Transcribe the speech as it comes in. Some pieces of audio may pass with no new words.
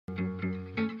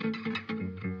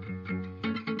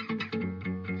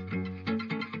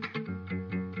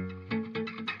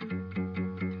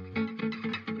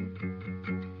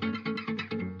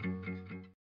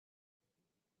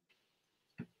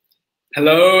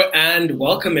Hello and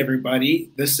welcome, everybody.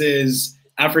 This is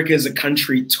Africa is a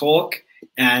Country Talk.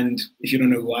 And if you don't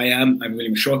know who I am, I'm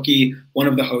William Shoki, one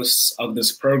of the hosts of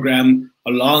this program,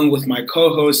 along with my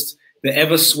co-host, the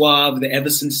ever suave, the ever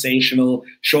sensational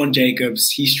Sean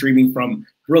Jacobs. He's streaming from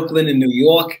Brooklyn in New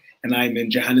York, and I'm in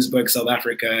Johannesburg, South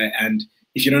Africa. And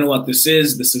if you don't know what this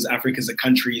is Africa is a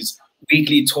Country's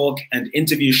weekly talk and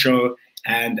interview show.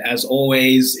 And as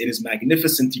always, it is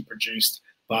magnificently produced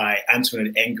by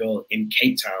Antoinette Engel in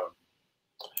Cape Town.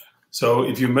 So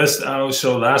if you missed our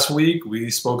show last week, we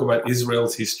spoke about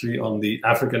Israel's history on the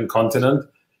African continent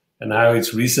and how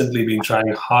it's recently been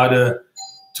trying harder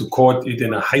to court it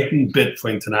in a heightened bid for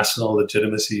international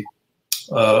legitimacy.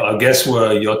 Our guests were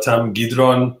Yotam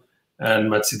Gidron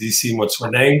and Matsidisi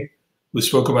Motsoeneng, who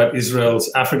spoke about Israel's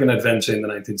African adventure in the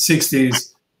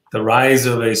 1960s, the rise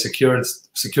of a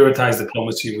securitized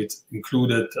diplomacy which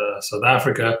included South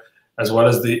Africa, as well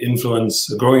as the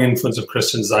growing influence of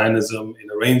Christian Zionism in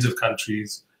a range of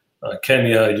countries,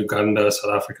 Kenya, Uganda,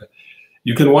 South Africa.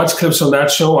 You can watch clips from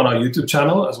that show on our YouTube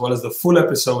channel, as well as the full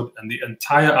episode and the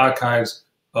entire archives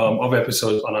of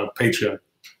episodes on our Patreon.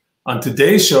 On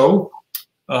today's show,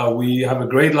 we have a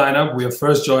great lineup. We are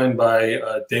first joined by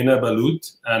Dana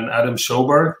Balut and Adam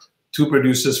Schoberg, two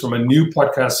producers from a new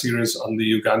podcast series on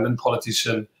the Ugandan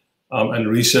politician and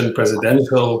recent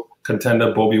presidential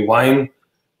contender Bobi Wine.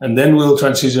 And then we'll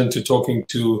transition to talking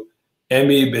to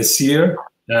Emmy Bessir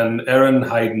and Erin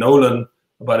Hyde Nolan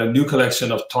about a new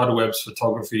collection of Todd Webb's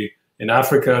photography in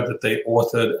Africa that they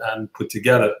authored and put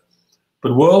together.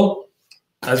 But Will,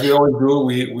 as we always do,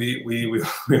 we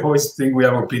always think we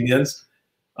have opinions.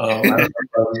 I don't know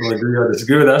if people agree or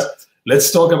disagree with us. Let's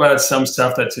talk about some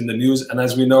stuff that's in the news. And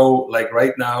as we know, like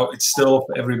right now, it's still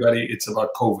for everybody, it's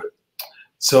about COVID.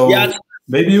 So yeah.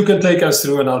 Maybe you can take us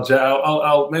through, and I'll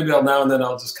now and then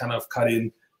I'll just kind of cut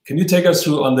in. Can you take us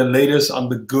through on the latest, on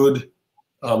the good,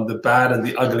 the bad, and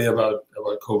the ugly about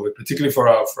COVID, particularly for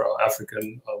our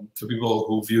African, for people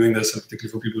who are viewing this, and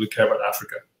particularly for people who care about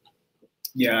Africa?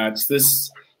 Yeah, it's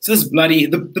this bloody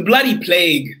the bloody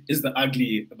plague is the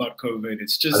ugly about COVID.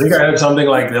 It's just. I think I heard something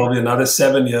like there'll be another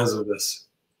 7 years of this.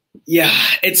 Yeah,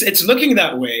 it's looking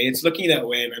that way. It's looking that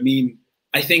way, and I mean,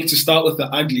 I think to start with the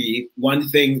ugly, one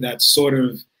thing that's sort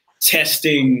of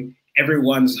testing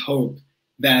everyone's hope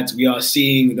that we are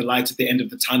seeing the light at the end of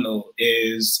the tunnel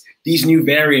is these new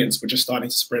variants which are starting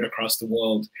to spread across the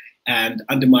world and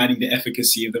undermining the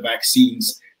efficacy of the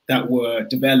vaccines that were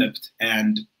developed.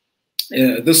 And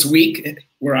this week,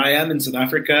 where I am in South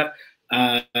Africa,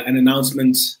 an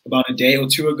announcement about a day or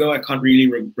two ago, I can't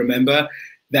really remember,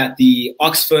 that the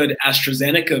Oxford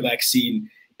AstraZeneca vaccine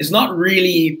is not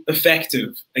really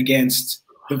effective against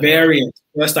the variant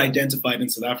first identified in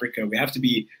South Africa. We have to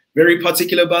be very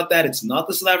particular about that. It's not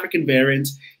the South African variant.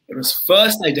 It was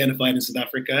first identified in South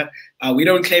Africa. We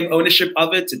don't claim ownership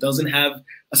of it. It doesn't have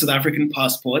a South African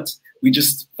passport. We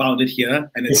just found it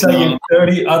here. And it's like in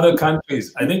 30 other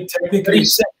countries. I think technically,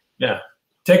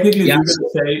 Technically, yeah.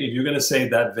 If you're going to say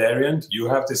that variant, you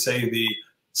have to say the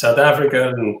South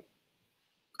African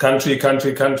country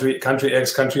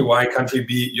X, country Y, country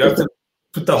B. You have to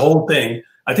put the whole thing.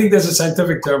 I think there's a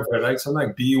scientific term for it, right? Something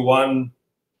like B1.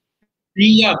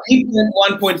 Yeah,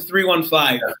 B.1.315.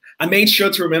 Yeah. I made sure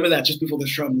to remember that just before the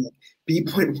show. Like,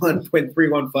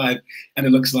 B.1.315, and it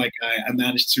looks like I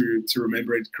managed to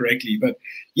remember it correctly. But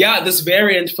yeah, this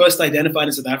variant first identified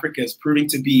in South Africa is proving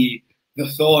to be the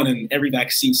thorn in every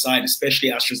vaccine side,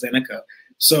 especially AstraZeneca.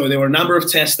 So there were a number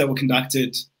of tests that were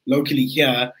conducted locally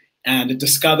here, and it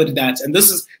discovered that, and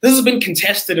this has been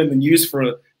contested in the news for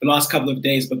the last couple of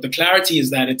days, but the clarity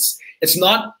is that it's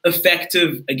not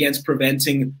effective against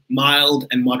preventing mild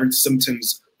and moderate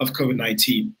symptoms of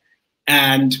COVID-19.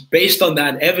 And based on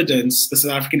that evidence, the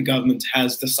South African government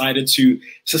has decided to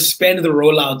suspend the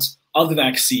rollout of the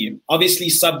vaccine, obviously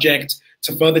subject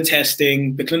to further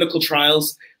testing. The clinical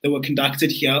trials that were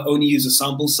conducted here only use a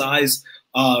sample size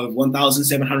of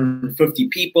 1,750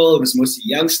 people. It was mostly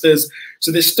youngsters.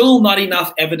 So there's still not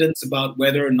enough evidence about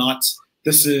whether or not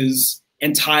this is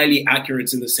entirely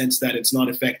accurate in the sense that it's not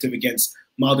effective against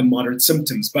mild and moderate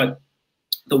symptoms. But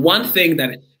the one thing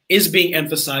that is being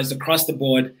emphasized across the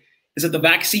board is that the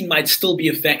vaccine might still be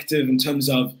effective in terms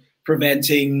of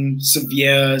preventing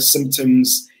severe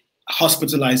symptoms,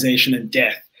 hospitalization, and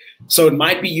death. So it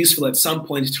might be useful at some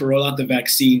point to roll out the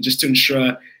vaccine just to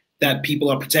ensure that people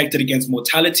are protected against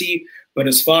mortality. But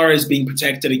as far as being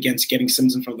protected against getting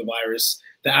symptoms from the virus,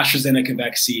 the AstraZeneca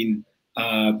vaccine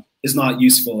is not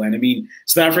useful. And I mean,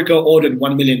 South Africa ordered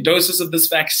 1 million doses of this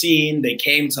vaccine. They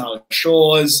came to our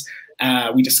shores.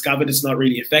 We discovered it's not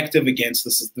really effective against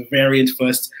this is the variant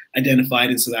first identified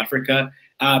in South Africa.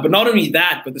 But not only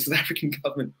that, but the South African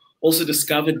government also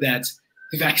discovered that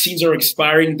the vaccines are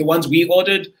expiring. The ones we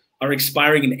ordered are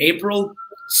expiring in April.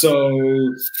 So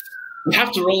we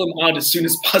have to roll them out as soon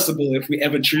as possible if we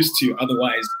ever choose to.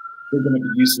 Otherwise, they're going to be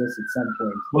useless at some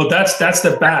point. Well, that's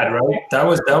the bad, right? That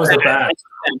was the bad.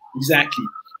 Exactly.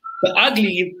 The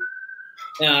ugly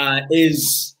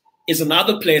is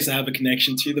another place I have a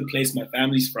connection to, the place my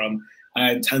family's from,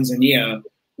 in Tanzania,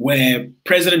 where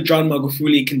President John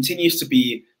Magufuli continues to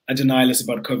be a denialist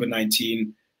about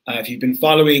COVID-19. If you've been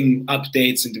following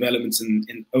updates and developments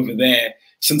in over there,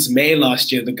 since May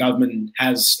last year, the government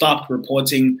has stopped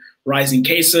reporting rising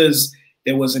cases.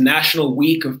 There was a national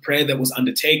week of prayer that was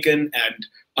undertaken, and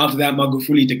after that,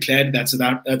 Magufuli declared that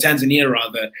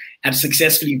Tanzania had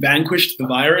successfully vanquished the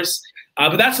virus.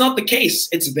 But that's not the case.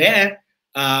 It's there.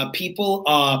 People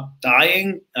are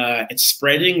dying. It's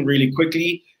spreading really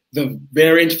quickly. The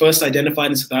variant first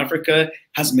identified in South Africa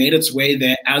has made its way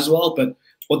there as well. But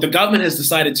what the government has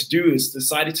decided to do is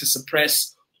decided to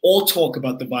suppress all talk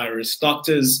about the virus.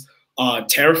 Doctors are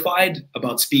terrified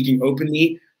about speaking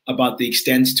openly about the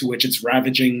extent to which it's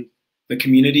ravaging the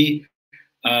community.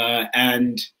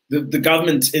 And the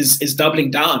government is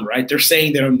doubling down, right? They're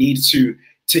saying they don't need to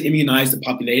immunize the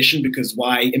population, because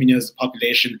why immunize the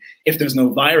population if there's no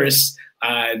virus?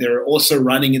 They're also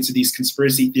running into these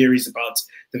conspiracy theories about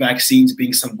the vaccines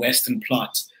being some Western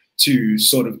plot to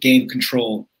sort of gain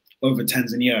control over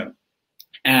Tanzania.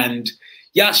 And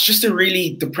yeah, it's just a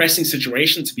really depressing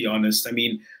situation, to be honest. I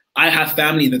mean, I have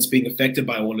family that's being affected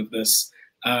by all of this.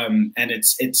 And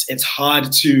it's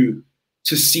hard to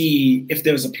see if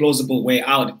there's a plausible way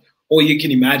out. All you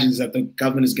can imagine is that the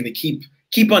government is going to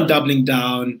keep on doubling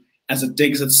down as it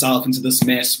digs itself into this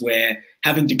mess where,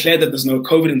 having declared that there's no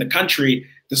COVID in the country,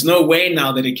 there's no way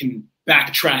now that it can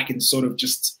backtrack and sort of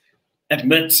just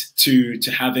admit to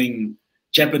having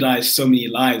jeopardized so many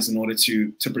lives in order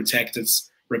to protect its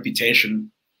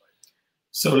reputation.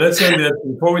 So let's end it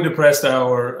before we depress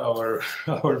our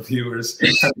viewers,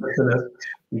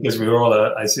 because we're all,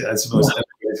 I suppose,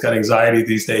 everybody's got anxiety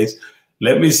these days.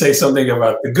 Let me say something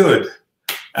about the good.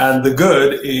 And the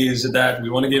good is that we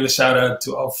want to give a shout out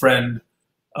to our friend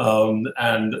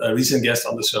and a recent guest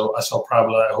on the show, Ashal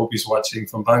Prabhala. I hope he's watching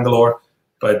from Bangalore.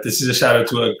 But this is a shout out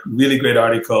to a really great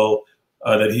article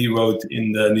that he wrote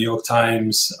in the New York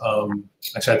Times.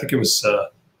 Actually, I think it was a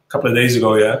couple of days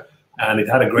ago, yeah. And it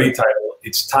had a great title.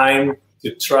 It's time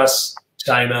to trust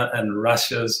China and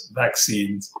Russia's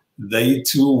vaccines. They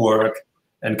too work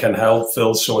and can help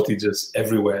fill shortages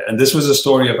everywhere. And this was a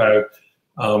story about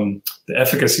the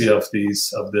efficacy of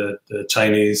the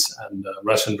Chinese and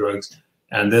Russian drugs.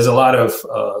 And there's a lot of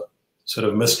sort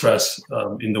of mistrust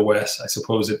in the West. I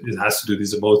suppose it has to do,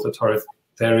 these are both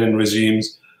authoritarian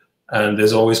regimes. And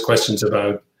there's always questions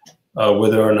about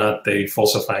whether or not they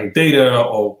falsifying data,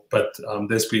 but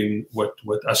there's been what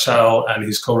Ashal and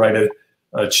his co-writer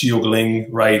Chiu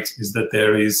Ling write is that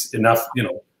there is enough,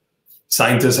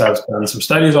 scientists have done some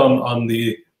studies on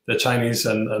the Chinese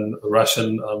and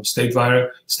Russian state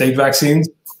vaccines,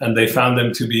 and they found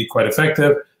them to be quite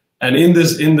effective. And in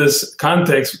this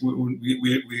context,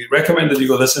 we recommend that you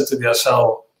go listen to the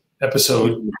Ashal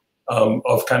episode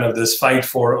of kind of this fight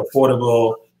for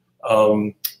affordable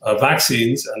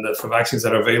vaccines, and for vaccines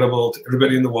that are available to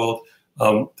everybody in the world.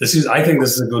 I think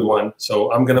this is a good one.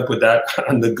 So I'm going to put that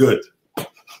on the good.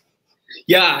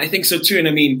 Yeah, I think so too. And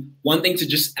I mean, one thing to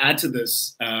just add to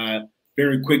this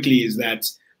very quickly is that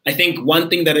I think one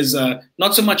thing that is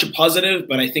not so much a positive,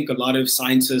 but I think a lot of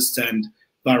scientists and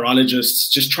virologists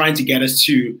just trying to get us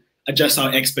to adjust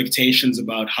our expectations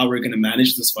about how we're going to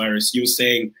manage this virus. You were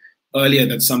saying earlier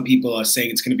that some people are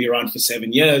saying it's going to be around for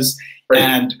 7 years. Right.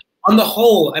 And on the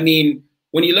whole, I mean,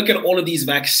 when you look at all of these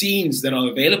vaccines that are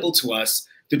available to us,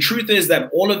 the truth is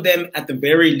that all of them, at the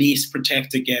very least,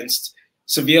 protect against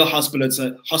severe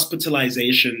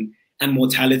hospitalization and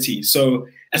mortality. So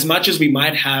as much as we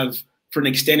might have, for an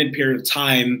extended period of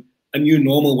time, a new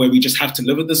normal where we just have to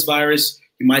live with this virus,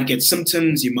 you might get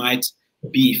symptoms, you might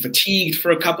be fatigued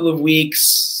for a couple of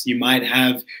weeks, you might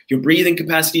have your breathing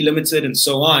capacity limited, and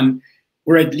so on,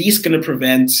 we're at least going to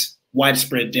prevent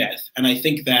widespread death. And I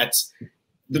think that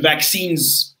the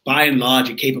vaccines, by and large,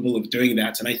 are capable of doing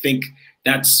that. And I think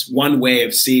that's one way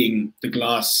of seeing the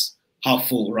glass half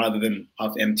full rather than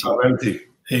half empty. Half empty.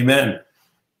 Amen.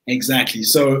 Exactly.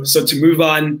 So to move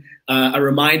on, a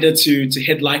reminder to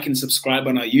hit like and subscribe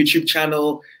on our YouTube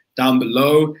channel down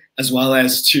below, as well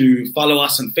as to follow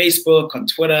us on Facebook, on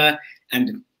Twitter,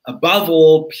 and above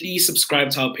all, please subscribe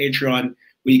to our Patreon,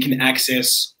 where you can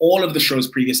access all of the show's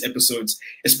previous episodes,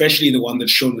 especially the one that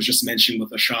Sean was just mentioning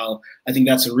with Ashal. I think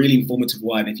that's a really informative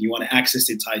one. If you want to access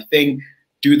the entire thing,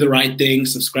 do the right thing,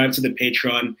 subscribe to the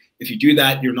Patreon. If you do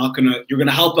that, you're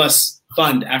gonna help us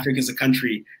fund Africa as a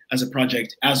Country as a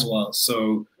project as well.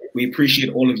 So we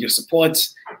appreciate all of your support,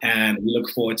 and we look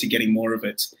forward to getting more of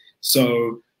it.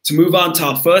 So to move on to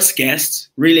our first guest,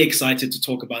 really excited to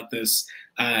talk about this.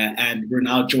 And we're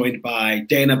now joined by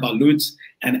Dana Balut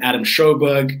and Adam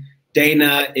Schoberg.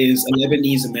 Dana is a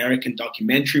Lebanese-American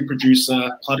documentary producer,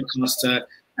 podcaster,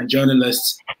 and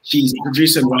journalist. She's a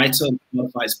producer and writer of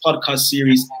Spotify's podcast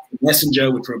series,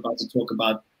 Messenger, which we're about to talk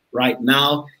about right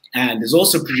now, and is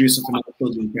also producer for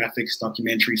National Geographic's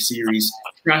documentary series,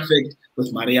 Trafficked,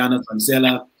 with Mariana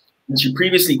Vanzella. And she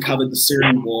previously covered the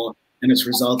Syrian war and its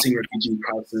resulting refugee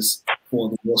crisis for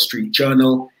the Wall Street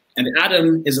Journal. And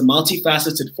Adam is a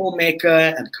multifaceted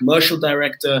filmmaker and commercial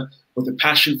director with a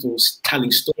passion for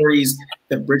telling stories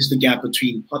that bridge the gap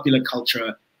between popular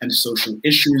culture and social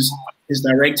issues. His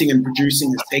directing and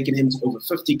producing has taken him to over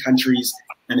 50 countries,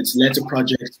 and it's led to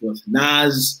projects with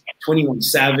Nas, 21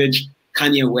 Savage,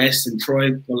 Kanye West, and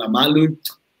Troy Polamalu.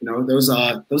 You know, those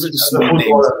are just small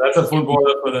names. That's a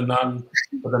footballer for the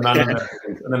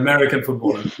non-Americans, an American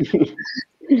footballer.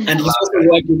 And he's also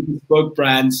worked with bespoke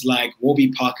brands like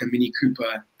Warby Parker, Mini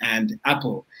Cooper, and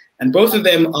Apple. And both of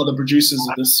them are the producers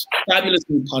of this fabulous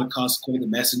new podcast called The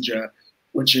Messenger,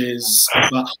 which is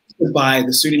hosted by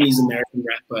the Sudanese-American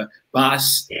rapper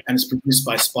Bass, and is produced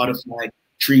by Spotify,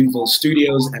 Dreamville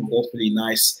Studios, and Awfully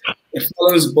Nice. It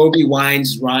follows Bobi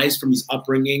Wine's rise from his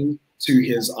upbringing to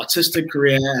his artistic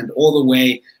career and all the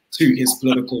way to his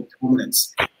political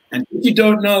prominence. And if you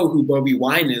don't know who Bobi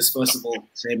Wine is, first of all,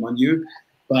 shame on you.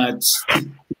 But to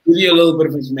give you a little bit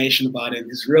of information about him,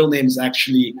 his real name is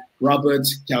actually Robert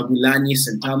Kyagulanyi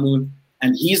Sentamu,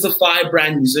 and he's the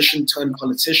firebrand musician turned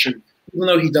politician, even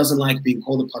though he doesn't like being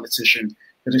called a politician,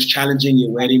 that is challenging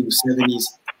Yoweri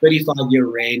Museveni's 35-year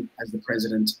reign as the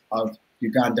president of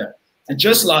Uganda. And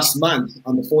just last month,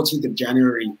 on the 14th of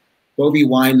January, Bobi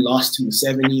Wine lost to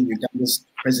Museveni in Uganda's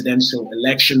presidential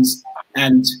elections.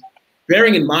 And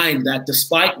bearing in mind that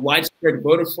despite widespread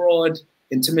voter fraud,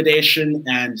 intimidation,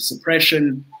 and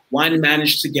suppression, Wine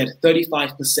managed to get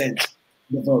 35% of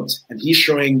the vote. And he's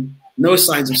showing no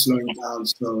signs of slowing down.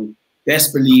 So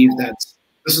best believe that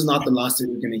this is not the last thing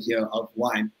we're going to hear of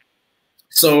Wine.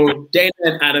 So Dana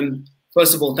and Adam,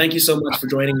 first of all, thank you so much for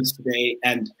joining us today.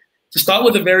 And to start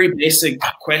with a very basic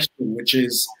question, which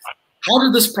is, how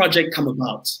did this project come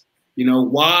about? You know,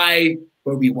 why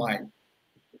Bobi Wine?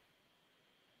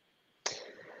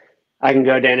 I can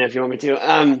go, Dana, if you want me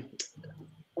to.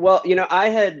 Well, you know,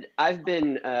 I've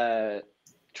been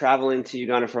traveling to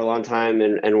Uganda for a long time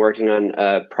and working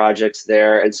on projects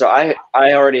there. And so I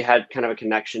already had kind of a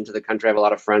connection to the country. I have a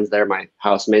lot of friends there, my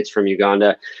housemates from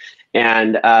Uganda.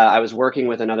 And I was working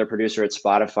with another producer at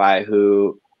Spotify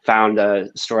who found a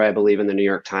story, I believe, in the New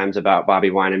York Times about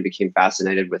Bobi Wine and became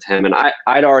fascinated with him. And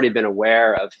I'd already been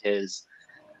aware of his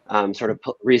sort of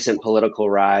recent political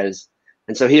rise.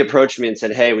 And so he approached me and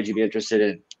said, hey, would you be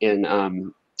interested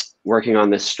in working on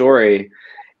this story?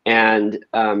 And,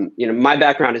 you know, my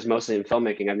background is mostly in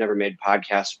filmmaking. I've never made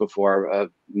podcasts before.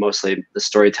 Mostly the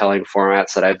storytelling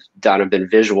formats that I've done have been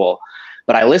visual.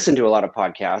 But I listen to a lot of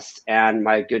podcasts, and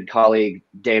my good colleague,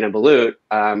 Dana Balut,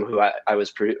 who I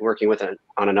was working with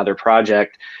on another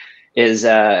project,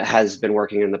 has been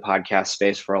working in the podcast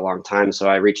space for a long time. So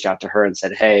I reached out to her and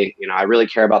said, hey, you know, I really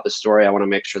care about the story. I want to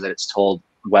make sure that it's told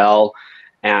well.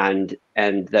 And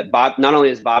that not only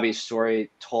is Bobby's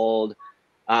story told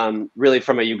really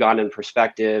from a Ugandan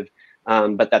perspective,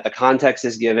 but that the context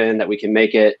is given, that we can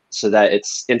make it so that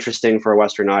it's interesting for a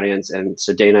Western audience. And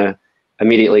so Dana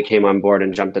immediately came on board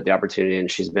and jumped at the opportunity, and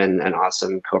she's been an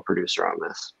awesome co-producer on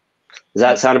this. Does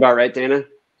that sound about right, Dana?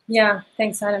 Yeah,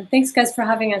 thanks, Adam. Thanks, guys, for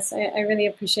having us. I really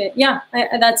appreciate it. Yeah,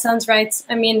 that sounds right.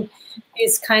 I mean,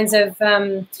 these kinds of,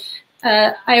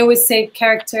 I always say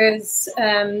characters,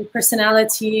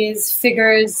 personalities,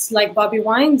 figures like Bobi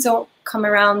Wine don't come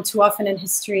around too often in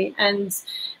history. And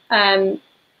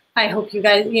I hope you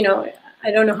guys, you know,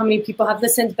 I don't know how many people have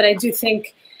listened, but I do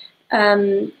think,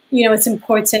 you know, it's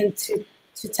important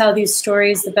to tell these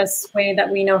stories the best way that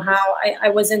we know how. I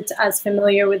wasn't as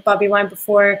familiar with Bobi Wine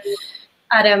before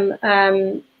Adam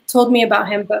told me about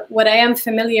him, but what I am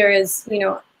familiar is, you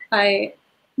know, I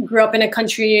grew up in a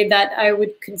country that I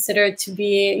would consider to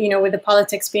be, you know, with the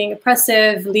politics being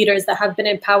oppressive, leaders that have been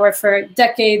in power for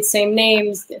decades, same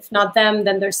names, if not them,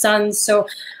 then their sons. So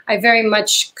I very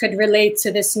much could relate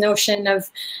to this notion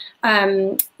of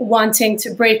wanting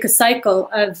to break a cycle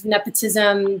of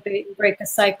nepotism, break a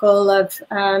cycle of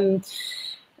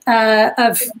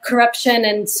of corruption,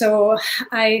 and so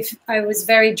I was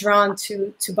very drawn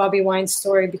to Bobi Wine's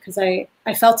story because I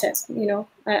felt it. You know,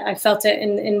 I felt it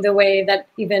in the way that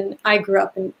even I grew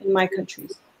up in my country.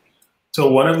 So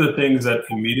one of the things that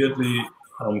immediately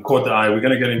caught the eye, we're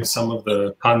going to get into some of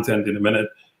the content in a minute,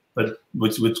 but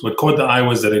what caught the eye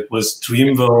was that it was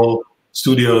Dreamville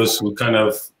Studios who kind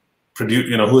of produced,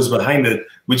 you know, who was behind it,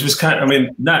 which was kind of, I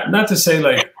mean, not to say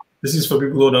like, this is for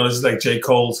people who don't know, this is like J.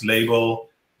 Cole's label,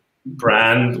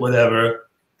 brand, whatever.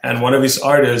 And one of his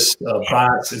artists,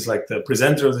 Bas, is like the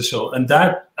presenter of the show. And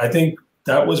that, I think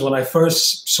that was when I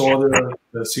first saw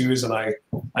the series and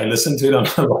I listened to it on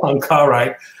a long car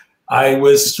ride. I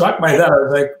was struck by that. I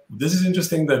was like, this is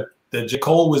interesting that J.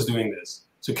 Cole was doing this.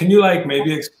 So can you like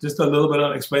maybe just a little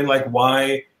bit explain like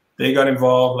why they got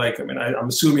involved? Like, I mean, I'm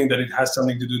assuming that it has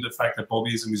something to do with the fact that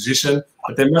Bobi is a musician,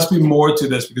 but there must be more to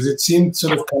this because it seemed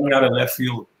sort of coming out of left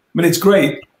field. I mean, it's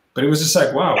great, but it was just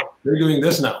like, wow, they're doing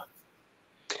this now.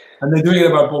 And they're doing it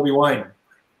about Bobi Wine.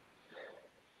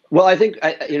 Well, I think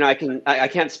I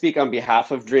can't speak on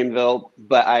behalf of Dreamville,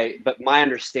 but my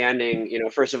understanding, you know,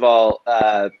 first of all,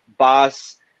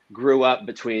 Bas grew up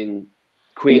between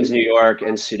Queens, New York,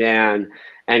 and Sudan,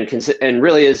 and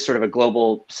really is sort of a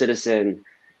global citizen.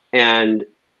 And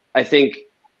I think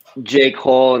J.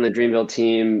 Cole and the Dreamville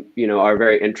team, you know, are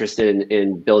very interested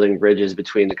in building bridges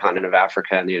between the continent of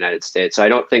Africa and the United States. So I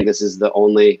don't think this is the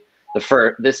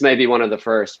first. This may be one of the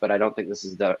first, but I don't think this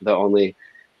is the only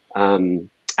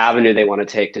avenue they want to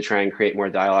take to try and create more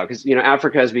dialogue. Because, you know,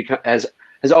 Africa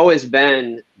has always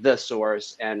been the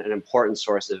source and an important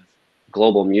source of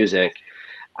global music,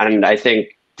 and I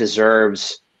think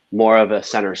deserves more of a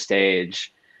center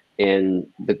stage in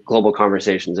the global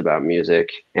conversations about music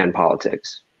and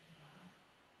politics.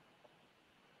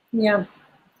 Yeah.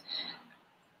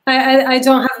 I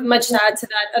don't have much to add to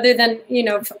that other than, you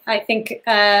know, I think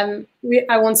I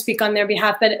won't speak on their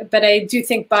behalf, but I do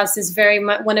think Bas is very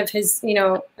much one of his, you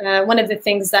know, one of the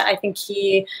things that I think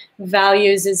he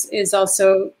values is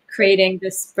also creating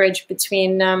this bridge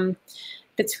between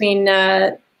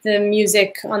the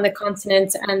music on the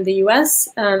continent and the US.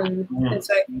 And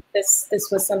so I think this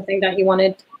was something that he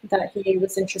wanted, that he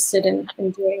was interested in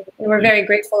doing. And we're very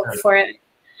grateful for it.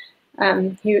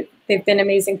 They've been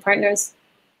amazing partners.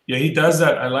 Yeah, he does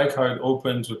that. I like how it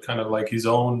opens with kind of like his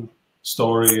own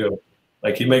story.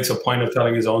 Like he makes a point of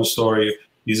telling his own story,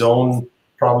 his own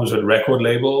problems with record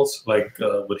labels, like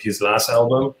with his last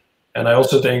album. And I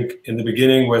also think in the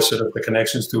beginning where sort of the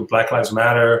connections to Black Lives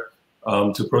Matter,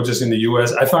 to protests in the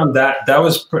US, I found that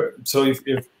was, so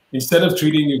if instead of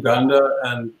treating Uganda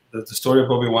and the story of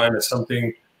Bobi Wine as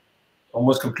something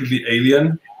almost completely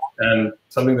alien and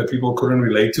something that people couldn't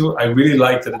relate to, I really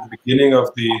liked that at the beginning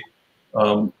of the,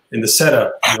 in the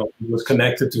setup, you know, it was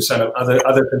connected to some of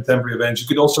other contemporary events. You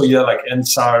could also hear like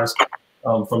NSARS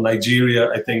from Nigeria,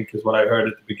 I think is what I heard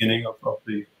at the beginning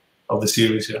of the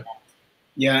series. Yeah.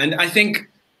 Yeah, and I think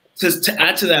to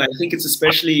add to that, I think it's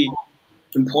especially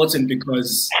important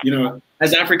because, you know,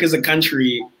 as Africa as a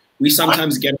country, we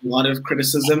sometimes get a lot of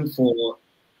criticism for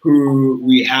who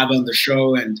we have on the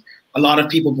show, and a lot of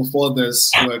people before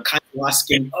this were kind of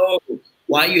asking, oh,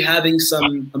 why are you having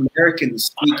some Americans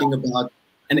speaking about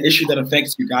an issue that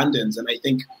affects Ugandans? And I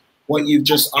think what you've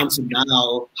just answered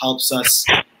now helps us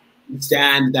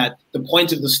understand that the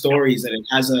point of the story is that it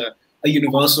has a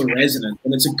universal resonance.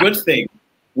 And it's a good thing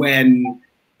when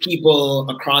people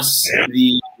across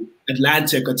the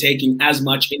Atlantic are taking as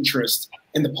much interest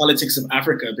in the politics of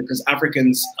Africa, because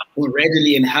Africans will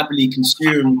readily and happily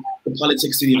consume the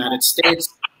politics of the United States,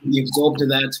 be absorbed to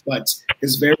that, but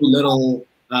there's very little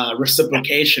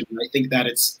reciprocation. I think that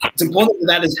it's important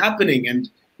that is happening, and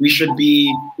we should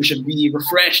be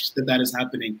refreshed that is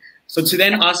happening. So to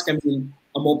then ask, I mean,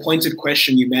 a more pointed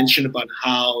question, you mentioned about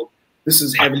how this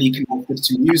is heavily connected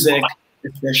to music,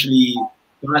 especially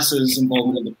Bas's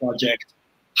involvement in the project.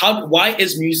 Why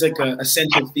is music a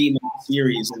central theme of the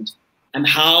series, and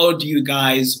how do you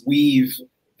guys weave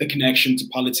the connection to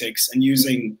politics and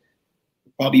using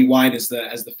Bobi Wine as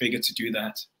the figure to do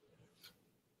that?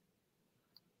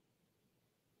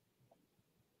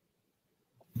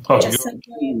 Oh,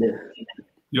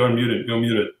 you're muted. You're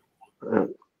muted.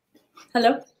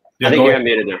 Hello? Yeah, I think you're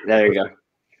muted there. There you go.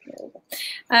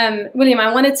 William,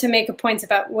 I wanted to make a point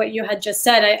about what you had just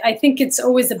said. I think it's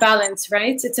always a balance,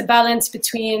 right? It's a balance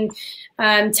between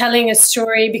telling a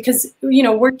story, because, you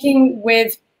know, working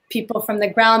with people from the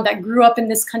ground that grew up in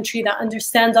this country, that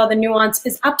understand all the nuance,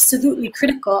 is absolutely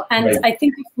critical. And right. I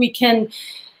think if we can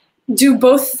do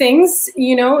both things,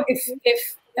 you know,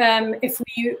 if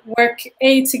we work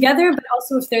together, but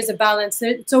also if there's a balance,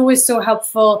 it's always so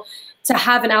helpful to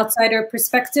have an outsider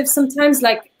perspective sometimes.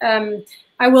 Like,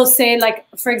 I will say, like,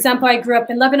 for example, I grew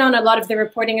up in Lebanon. A lot of the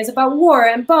reporting is about war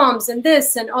and bombs and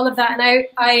this and all of that. And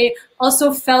I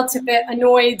also felt a bit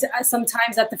annoyed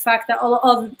sometimes at the fact that all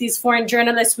of these foreign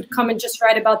journalists would come and just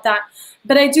write about that.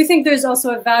 But I do think there's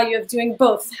also a value of doing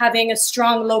both, having a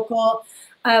strong local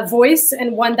voice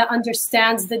and one that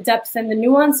understands the depth and the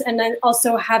nuance, and then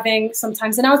also having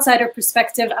sometimes an outsider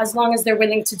perspective, as long as they're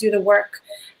willing to do the work.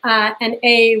 And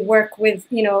A, work with,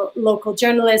 you know, local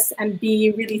journalists, and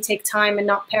B, really take time and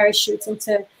not parachute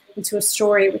into a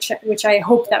story, which I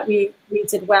hope that we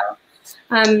did well.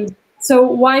 So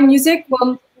why music?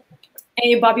 Well,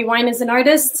 A, Bobi Wine is an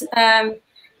artist, and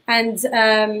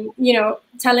you know,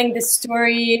 telling this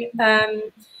story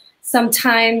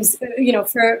sometimes, you know,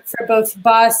 for both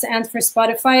Boss and for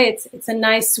Spotify, it's a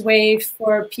nice way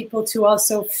for people to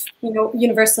also, you know,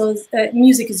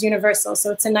 music is universal,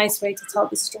 so it's a nice way to tell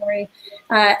the story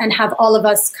and have all of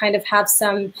us kind of have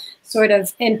some sort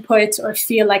of input or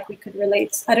feel like we could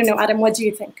relate. I don't know, Adam, what do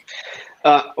you think?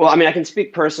 Well, I mean, I can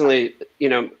speak personally. You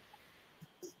know,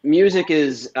 music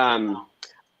is.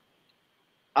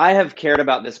 I have cared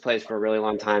about this place for a really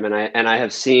long time, and I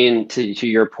have seen, to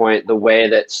your point, the way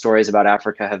that stories about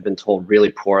Africa have been told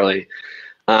really poorly.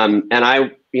 And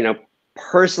I, you know,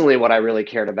 personally, what I really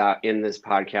cared about in this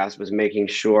podcast was making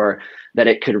sure that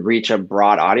it could reach a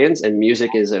broad audience, and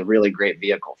music is a really great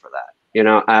vehicle for that. You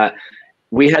know,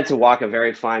 we had to walk a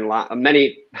very fine line,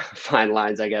 many fine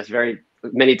lines, I guess, very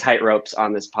many tightropes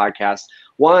on this podcast.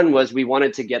 One was we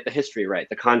wanted to get the history right,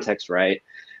 the context right.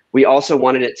 We also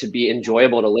wanted it to be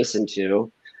enjoyable to listen to.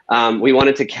 We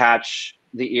wanted to catch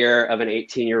the ear of an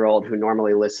 18-year-old who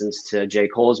normally listens to J.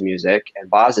 Cole's music and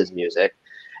Boss's music,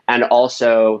 and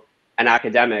also an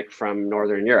academic from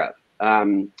Northern Europe.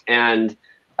 In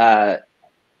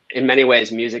many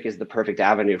ways, music is the perfect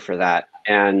avenue for that,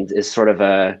 and is sort of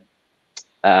a,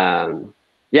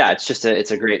 yeah,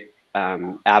 it's a great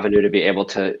avenue to be able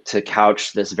to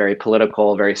couch this very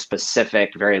political, very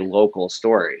specific, very local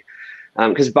story.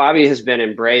 Because Bobi has been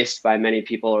embraced by many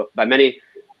people, by many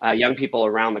young people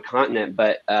around the continent,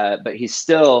 but he's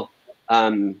still,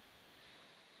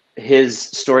 his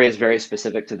story is very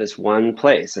specific to this one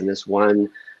place and this one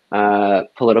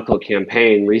political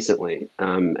campaign recently.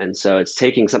 And so it's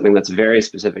taking something that's very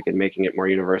specific and making it more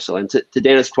universal. And to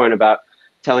Dana's point about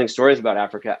telling stories about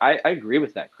Africa, I agree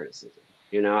with that criticism.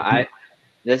 You know,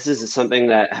 this is something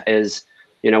that is,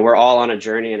 you know, we're all on a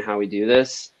journey in how we do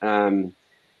this.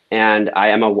 And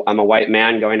I'm a white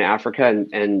man going to Africa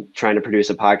and trying to produce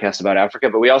a podcast about Africa,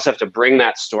 but we also have to bring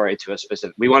that story to a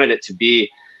specific, we wanted it to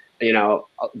be, you know,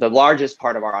 the largest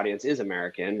part of our audience is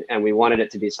American, and we wanted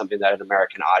it to be something that an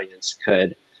American audience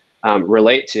could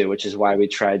relate to, which is why we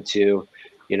tried to,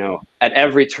 you know, at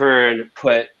every turn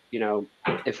put, you know,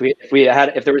 if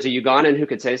there was a Ugandan who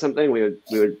could say something, we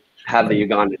would have the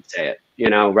Ugandan say it, you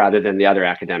know, rather than the other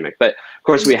academic. But of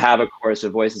course we have a chorus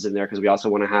of voices in there because we also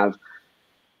want to have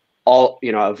all,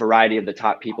 you know, a variety of the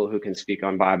top people who can speak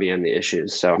on Bobi and the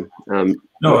issues. So I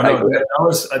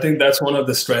think that's one of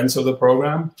the strengths of the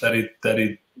program, that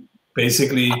it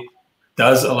basically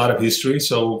does a lot of history.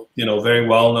 So, you know, very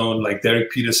well known, like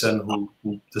Derek Peterson,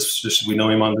 who we know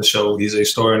him on the show. He's a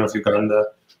historian of Uganda.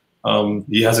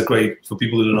 He has a great, for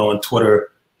people who don't know, on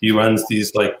Twitter, he runs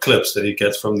these like clips that he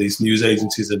gets from these news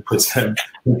agencies and puts them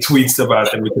in tweets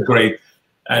about them with a great.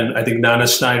 And I think Nana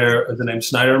Schneider, the name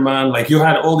Schneiderman, like you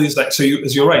had all these, like, so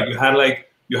you're right. You had like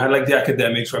the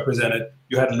academics represented.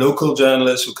 You had local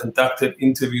journalists who conducted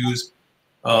interviews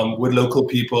with local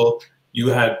people. You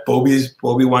had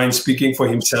Bobi Wine speaking for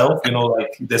himself. You know,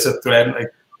 like there's a thread.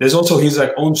 Like there's also his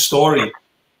like own story.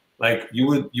 Like you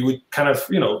would kind of,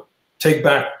 you know, take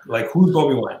back like, who's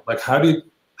Bobi Wine? Like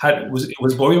was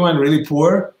Bobi Wine really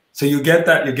poor? So you get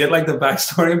that, you get like the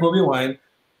backstory of Bobi Wine.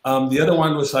 The other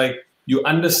one was like, you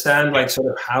understand like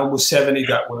sort of how Museveni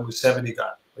got when Museveni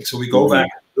got. Like, so we go back,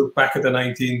 look back at the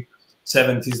 1970s,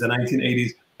 the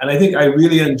 1980s. And I think I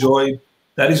really enjoyed,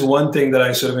 that is one thing that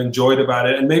I sort of enjoyed about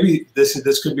it. And maybe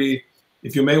this could be,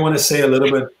 if you may want to say a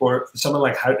little bit for someone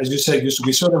like, how, as you said,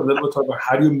 we sort of a little bit talk about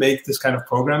how do you make this kind of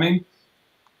programming?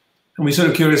 And we're sort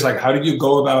of curious, like, how did you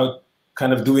go about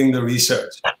kind of doing the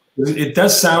research? It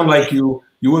does sound like you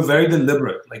were very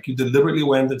deliberate. Like you deliberately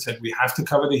went and said, we have to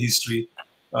cover the history.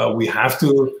 We have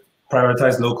to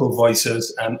prioritize local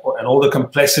voices, and all the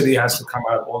complexity has to come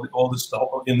out, all the stuff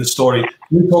in the story.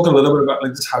 Can you talk a little bit about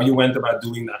like just how you went about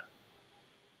doing that?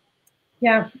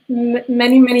 Yeah,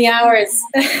 many hours,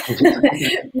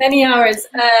 many hours.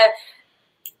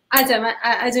 Adam,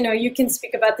 I don't know, you can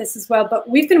speak about this as well, but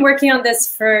we've been working on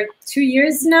this for 2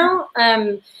 years now.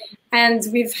 And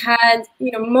we've had,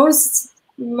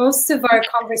 most of our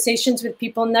conversations with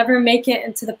people never make it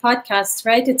into the podcast,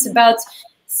 right? It's about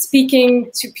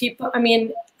speaking to people. I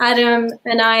mean, Adam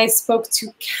and I spoke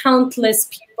to countless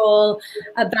people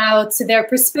about their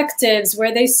perspectives,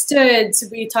 where they stood.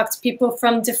 We talked to people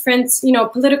from different,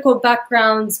 political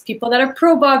backgrounds, people that are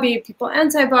pro-Bobby, people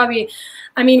anti-Bobby.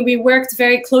 I mean, we worked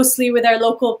very closely with our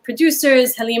local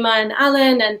producers, Halima and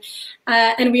Alan,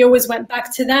 and we always went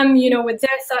back to them, with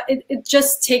their thought. It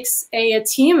just takes a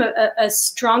team, a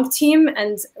strong team,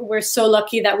 and we're so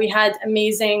lucky that we had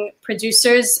amazing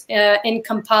producers in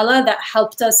Kampala that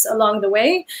helped us along the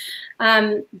way.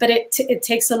 But it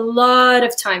takes a lot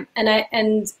of time, and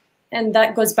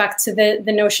that goes back to the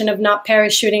notion of not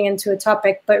parachuting into a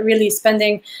topic, but really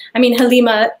spending. I mean,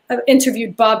 Halima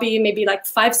interviewed Bobby maybe like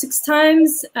 5-6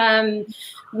 times.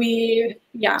 We've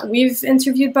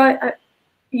interviewed Bobby.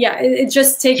 It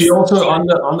just takes. She also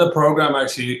on the program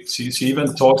actually. She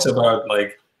even talks about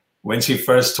like when she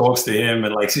first talks to him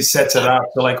and like she sets it up.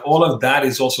 So like all of that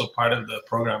is also part of the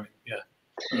programming.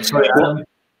 Yeah. Sorry, Adam.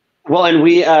 Well, and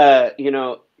we,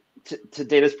 to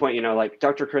Dana's point, like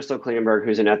Dr. Crystal Klingenberg,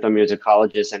 who's an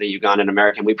ethnomusicologist and a Ugandan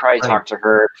American, we probably talked to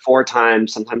her 4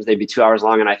 times. Sometimes they'd be 2 hours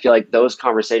long, and I feel like those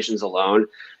conversations alone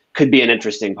could be an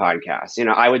interesting podcast.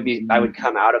 I would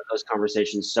come out of those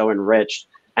conversations so enriched,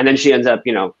 and then she ends up,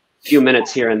 few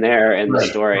minutes here and there in the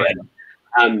story.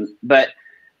 Right. But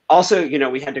also,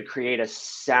 we had to create a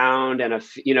sound and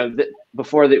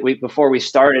before we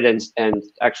started and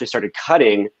actually started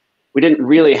cutting. We didn't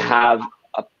really have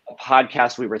a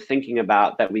podcast we were thinking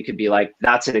about that we could be like,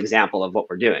 that's an example of what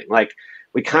we're doing. Like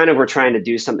we kind of were trying to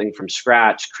do something from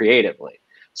scratch creatively.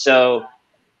 So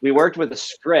we worked with a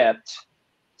script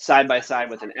side by side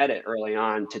with an edit early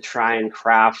on to try and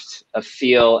craft a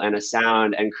feel and a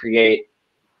sound and create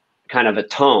kind of a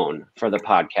tone for the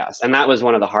podcast. And that was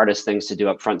one of the hardest things to do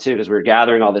up front too, because we were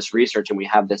gathering all this research and we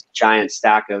have this giant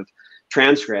stack of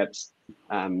transcripts.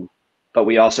 But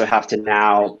we also have to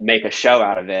now make a show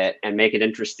out of it and make it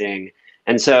interesting.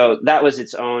 And so that was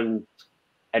its own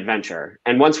adventure.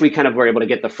 And once we kind of were able to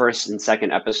get the first and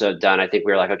second episode done, I think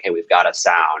we were like, okay, we've got a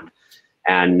sound.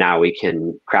 And now we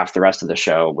can craft the rest of the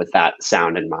show with that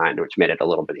sound in mind, which made it a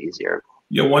little bit easier.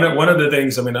 Yeah, one of the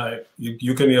things, I mean,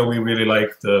 we really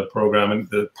like the program, and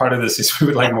the part of this is we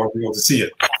would like more people to see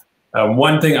it.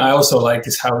 One thing I also like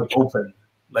is how it opened,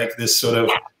 like this sort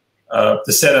of,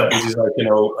 the setup, which is like,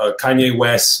 Kanye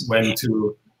West went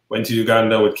to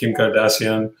Uganda with Kim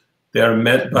Kardashian. They are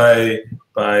met by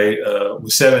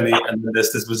Museveni, and then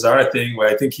there's this bizarre thing where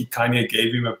I think Kanye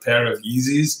gave him a pair of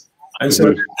Yeezys. And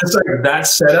so it's like that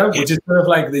setup, which is sort of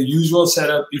like the usual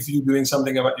setup if you're doing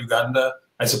something about Uganda.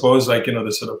 I suppose like,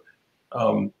 the sort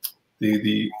of,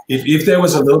 if there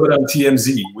was a little bit on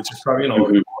TMZ, which is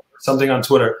probably, something on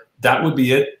Twitter, that would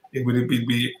be it. It would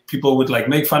be people would like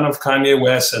make fun of Kanye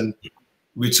West and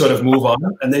we'd sort of move on.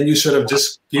 And then you sort of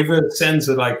just give a sense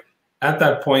that like at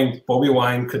that point, Bobby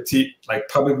Wine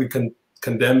publicly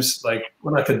condemns, like,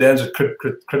 well, not condemns, but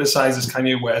criticizes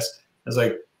Kanye West. It's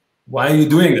like, why are you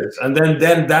doing this? And then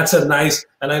that's a nice,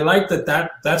 and I like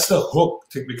that's the hook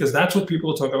because that's what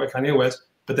people talk about Kanye West.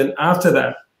 But then after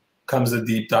that comes the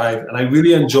deep dive. And I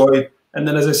really enjoyed, and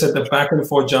then as I said, the back and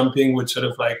forth jumping with sort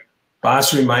of like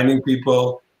Bas reminding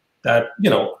people that,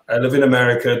 I live in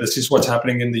America, this is what's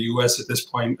happening in the US at this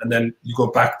point, and then you go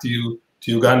back to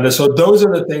Uganda. So those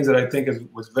are the things that I think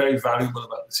was very valuable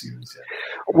about the series. Yeah.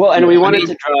 Well, and we wanted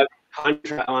to draw a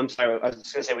contrast. Oh, I'm sorry. I was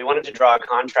just going to say, we wanted to draw a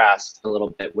contrast a little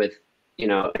bit with,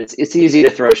 it's easy to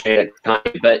throw shade at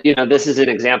Kanye, but, this is an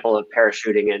example of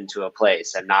parachuting into a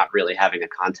place and not really having a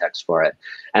context for it.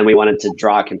 And we wanted to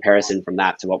draw a comparison from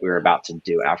that to what we were about to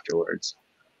do afterwards.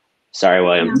 Sorry,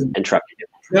 William, interrupted you.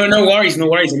 No worries.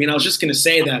 I mean, I was just going to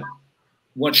say that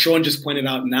what Sean just pointed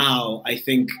out now, I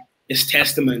think, is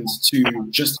testament to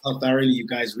just how thoroughly you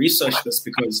guys researched this,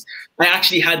 because I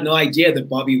actually had no idea that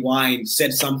Bobby Wine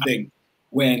said something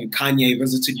when Kanye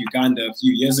visited Uganda a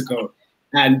few years ago.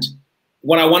 And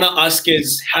what I want to ask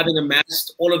is, having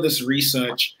amassed all of this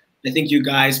research, I think you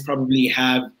guys probably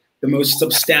have the most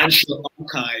substantial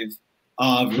archive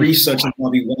of research on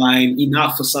Bobby Wine,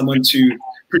 enough for someone to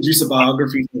produce a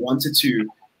biography if they wanted to.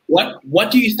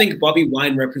 What do you think Bobby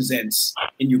Wine represents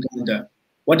in Uganda?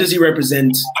 What does he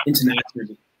represent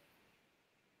internationally?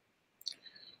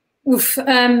 Oof.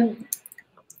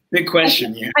 Big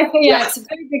question, yeah. It's a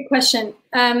very big question.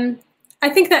 I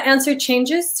think that answer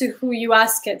changes to who you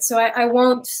ask it. So I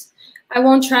won't I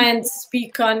won't try and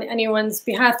speak on anyone's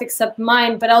behalf except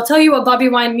mine, but I'll tell you what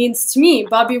Bobi Wine means to me.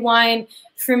 Bobi Wine,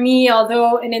 for me,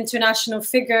 although an international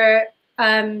figure,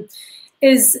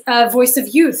 is a voice of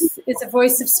youth, is a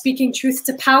voice of speaking truth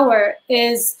to power,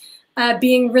 is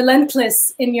being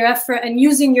relentless in your effort and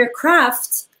using your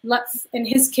craft, in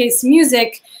his case,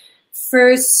 music,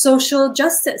 for social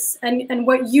justice and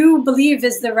what you believe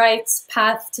is the right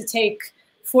path to take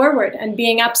forward, and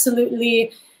being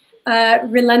absolutely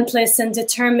relentless and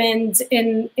determined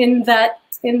in that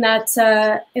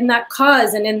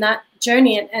cause and in that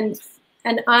journey. And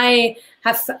I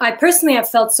personally have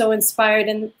felt so inspired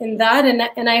in that,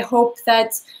 and I hope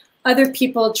that other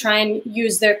people try and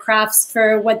use their crafts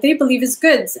for what they believe is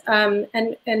good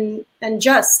and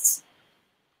just.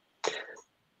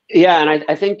 Yeah, and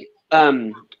I think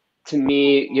to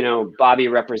me, you know, Bobby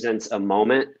represents a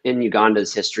moment in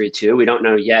Uganda's history too. We don't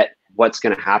know yet what's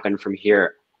going to happen from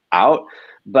here out,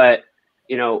 but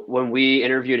you know, when we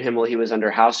interviewed him while he was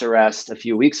under house arrest a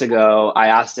few weeks ago, I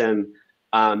asked him,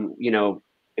 you know,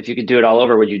 if you could do it all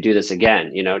over, would you do this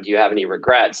again? You know, do you have any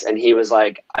regrets? And he was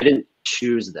like, I didn't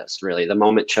choose this, really. The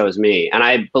moment chose me. And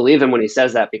I believe him when he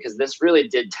says that, because this really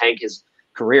did tank his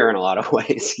career in a lot of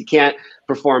ways. He can't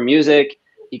perform music.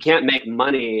 He can't make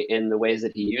money in the ways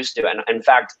that he used to. And in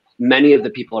fact, many of the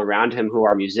people around him who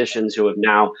are musicians who have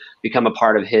now become a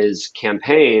part of his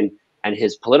campaign and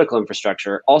his political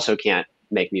infrastructure also can't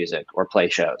make music or play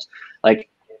shows. Like,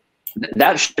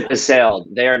 that ship has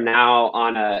sailed. They are now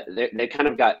on they kind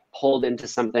of got pulled into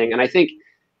something. And I think,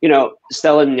 you know,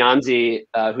 Stella Nyanzi,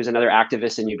 who's another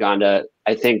activist in Uganda,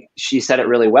 I think she said it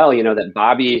really well, you know, that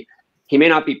Bobby, he may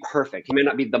not be perfect. He may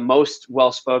not be the most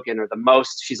well-spoken or the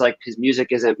most, she's like, his music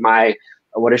isn't my,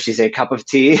 what does she say, cup of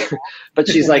tea? But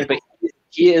she's like, but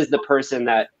he is the person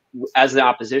that, as the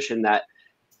opposition, that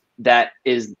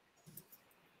has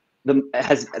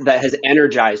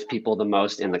energized people the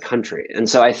most in the country. And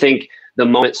so I think the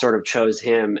moment sort of chose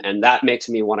him, and that makes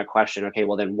me want to question, okay,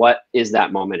 well then what is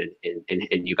that moment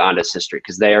in Uganda's history?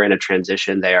 Because they are in a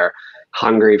transition. They are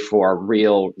hungry for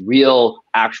real,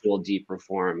 actual deep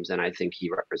reforms. And I think he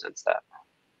represents that.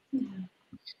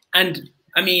 And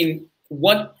I meine,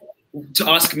 to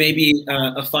ask maybe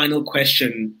a final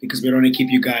question, because we don't want to keep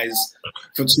you guys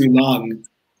for too long.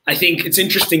 I think it's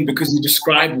interesting because you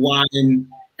describe Wine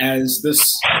as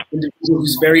this individual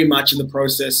who's very much in the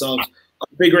process of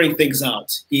figuring things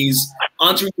out. He's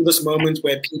answering to this moment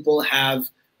where people have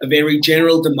a very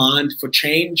general demand for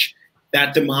change.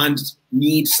 That demand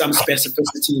needs some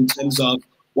specificity in terms of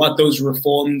what those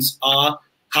reforms are,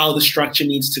 how the structure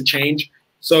needs to change.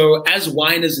 So as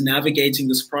Wine is navigating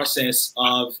this process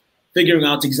of figuring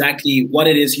out exactly what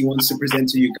it is he wants to present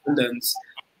to Ugandans,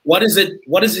 what is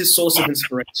his source of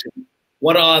inspiration?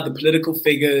 What are the political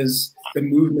figures, the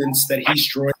movements that he's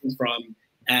drawing from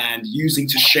and using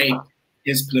to shape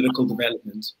his political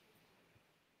development?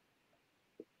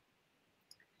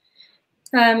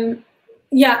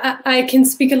 Yeah, I can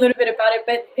speak a little bit about it,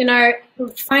 but in our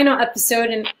final episode,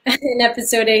 in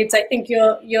episode 8, I think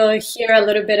you'll hear a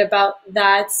little bit about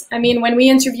that. I mean, when we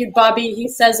interviewed Bobby, he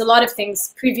says a lot of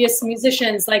things. Previous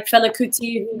musicians like Fela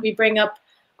Kuti, who we bring up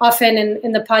often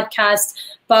in the podcast,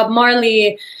 Bob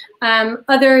Marley,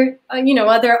 other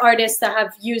artists that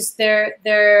have used their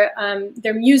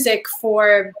music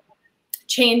for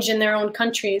change in their own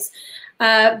countries,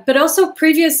 but also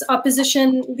previous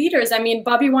opposition leaders. I mean,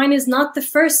 Bobi Wine is not the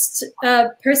first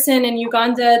person in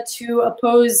Uganda to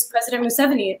oppose President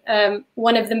Museveni.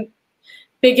 One of the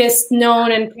biggest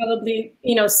known and probably,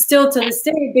 still to this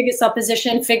day, biggest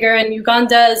opposition figure in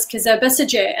Uganda is Kizza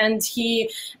Besigye, and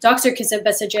Dr. Kizza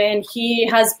Besigye, and he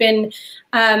has been,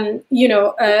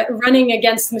 running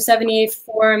against Museveni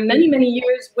for many, many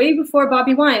years, way before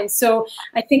Bobi Wine. So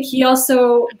I think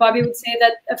Bobby would say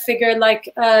that a figure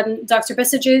like Dr.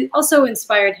 Besigye also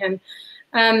inspired him.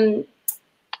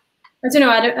 I don't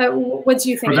know. What do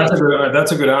you think?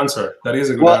 That's a good answer. That is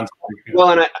a good answer.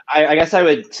 Well, and I guess I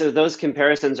would. So those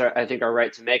comparisons are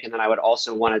right to make, and then I would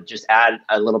also want to just add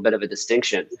a little bit of a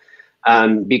distinction,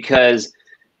 because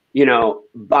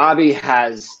Bobby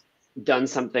has done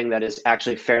something that is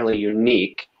actually fairly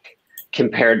unique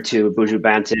compared to Buju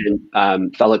Banton,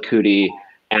 Fela Kuti,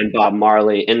 and Bob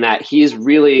Marley, in that he's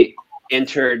really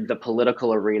entered the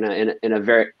political arena in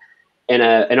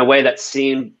a way that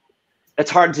seemed. It's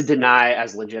hard to deny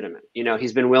as legitimate.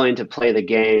 He's been willing to play the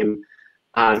game,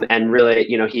 and really,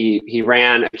 he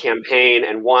ran a campaign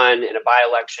and won in a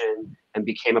by-election and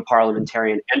became a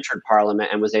parliamentarian, entered parliament,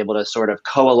 and was able to sort of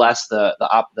coalesce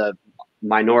the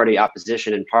minority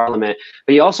opposition in parliament.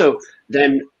 But he also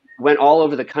then went all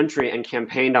over the country and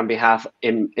campaigned on behalf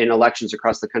in elections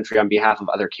across the country on behalf of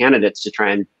other candidates to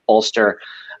try and bolster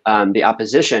the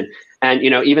opposition. And,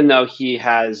 even though he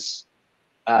has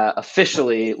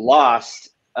officially lost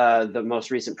the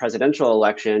most recent presidential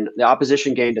election, the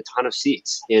opposition gained a ton of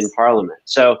seats in parliament.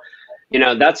 So,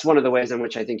 that's one of the ways in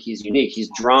which I think he's unique. He's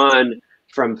drawn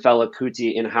from Fela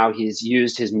Kuti in how he's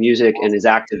used his music and his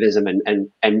activism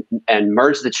and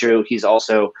merged the two. He's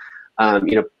also,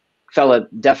 Fela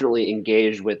definitely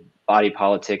engaged with body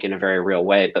politic in a very real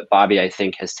way, but Bobby, I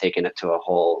think, has taken it to a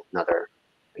whole another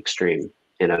extreme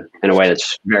in a way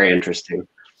that's very interesting.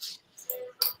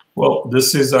 Well,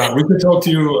 this is we could talk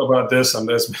to you about this, and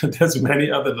there's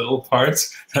many other little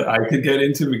parts that I could get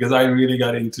into, because I really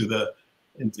got into the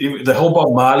whole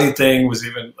Bob Marley thing. Was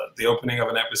even the opening of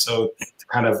an episode,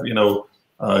 kind of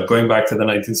going back to the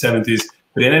 1970s.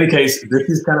 But in any case, this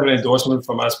is kind of an endorsement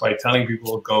from us by telling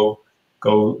people go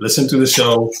listen to the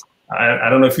show. I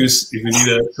don't know if you need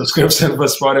a subscription for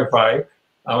Spotify.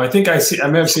 I think I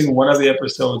may have seen one of the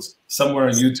episodes somewhere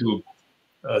on YouTube.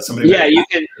 You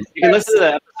can listen to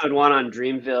the episode 1 on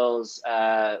Dreamville's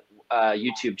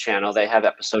YouTube channel. They have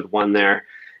episode 1 there,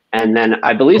 and then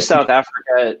I believe South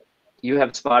Africa, you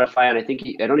have Spotify, and I think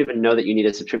I don't even know that you need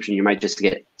a subscription. You might just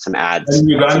get some ads. And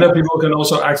Uganda, people can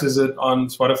also access it on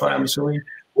Spotify, I'm assuming.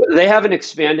 They haven't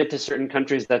expanded to certain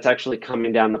countries. That's actually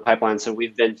coming down the pipeline. So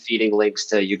we've been feeding links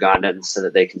to Ugandans so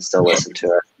that they can still listen to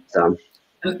it. So.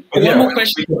 One more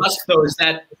question to ask, though, is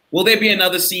that will there be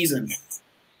another season?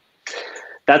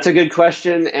 That's a good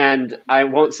question, and I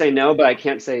won't say no, but I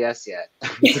can't say yes yet.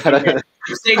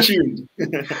 Stay tuned.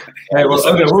 Hey,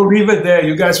 we'll leave it there.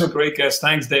 You guys were great guests.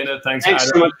 Thanks, Dana. Thanks Adam.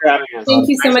 So much for having us. Thank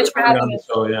you so much for having us.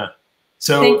 Yeah.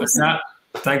 So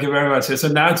thank you very much. So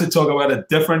now to talk about a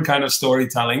different kind of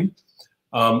storytelling,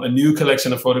 a new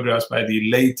collection of photographs by the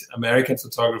late American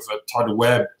photographer Todd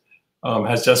Webb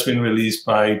has just been released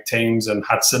by Thames and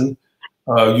Hudson.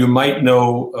 You might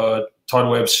know Todd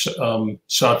Webb's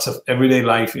shots of everyday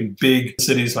life in big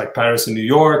cities like Paris and New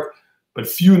York, but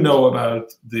few know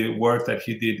about the work that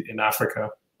he did in Africa.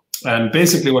 And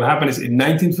basically what happened is in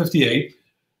 1958,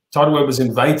 Todd Webb was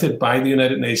invited by the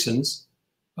United Nations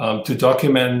to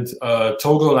document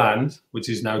Togoland, which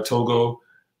is now Togo,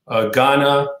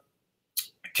 Ghana,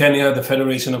 Kenya, the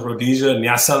Federation of Rhodesia,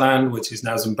 Nyasaland, which is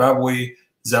now Zimbabwe,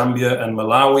 Zambia, and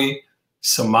Malawi.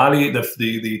 Somali,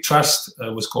 the trust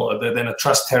was called then a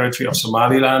trust territory of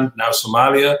Somaliland, now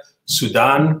Somalia,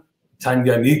 Sudan,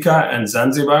 Tanganyika, and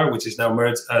Zanzibar, which is now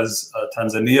merged as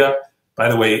Tanzania. By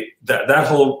the way, that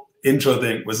whole intro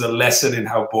thing was a lesson in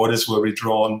how borders were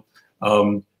redrawn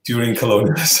during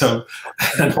colonialism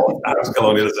and after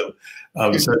colonialism.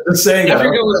 So just saying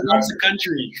Africa was once a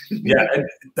country. Yeah,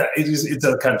 it's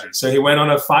a country. So he went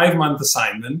on a 5-month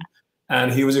assignment,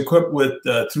 and he was equipped with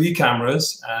 3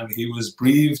 cameras, and he was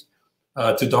briefed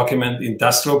to document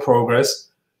industrial progress.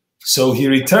 So he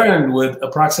returned with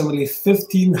approximately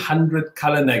 1,500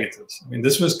 color negatives. I mean,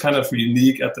 this was kind of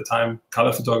unique at the time,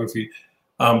 color photography.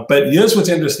 But here's what's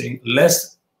interesting.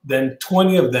 Less than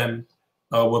 20 of them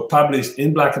were published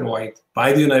in black and white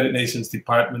by the United Nations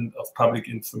Department of Public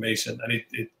Information. And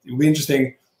it will be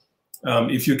interesting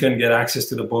if you can get access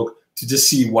to the book to just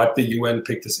see what the UN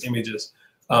picked as images.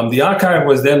 The archive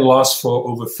was then lost for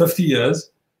over 50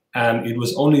 years, and it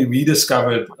was only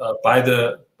rediscovered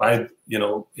in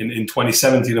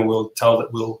 2017, and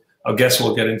our guest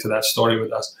will get into that story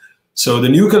with us. So the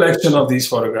new collection of these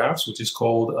photographs, which is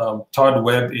called Todd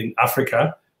Webb in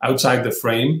Africa, Outside the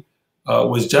Frame,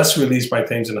 was just released by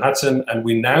Thames and Hudson, and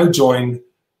we now joined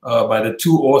by the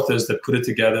 2 authors that put it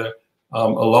together,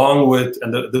 along with,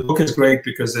 and the book is great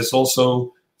because there's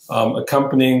also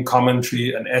accompanying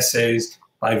commentary and essays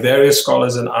by various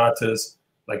scholars and artists,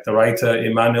 like the writer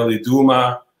Emmanuel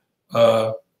Iduma,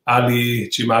 Ali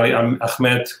Jimali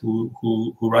Ahmed,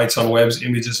 who writes on Webb's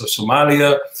images of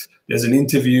Somalia. There's an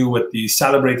interview with the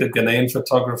celebrated Ghanaian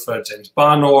photographer James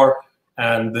Barnor,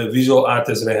 and the visual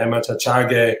artist Rehema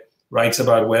Chachage writes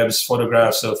about Webb's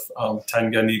photographs of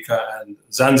Tanganyika and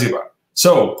Zanzibar.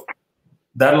 So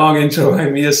that long intro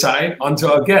by me aside, onto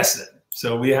our guests then.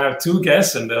 So we have 2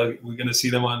 guests, and we're going to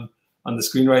see them on the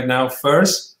screen right now.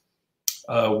 First,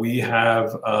 we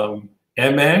have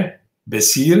Eme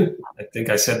Besir, I think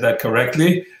I said that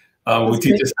correctly, who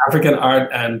teaches African art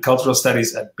and cultural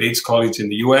studies at Bates College in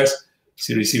the US.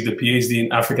 She received a PhD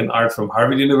in African art from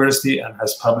Harvard University and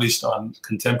has published on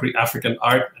contemporary African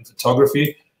art and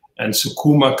photography and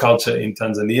Sukuma culture in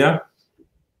Tanzania.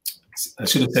 I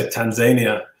should have said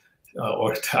Tanzania.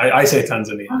 or I say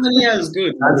Tanzania. Tanzania is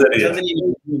good. Tanzania. Tanzania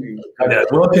is good. Yeah,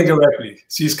 we'll take it directly.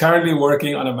 She's currently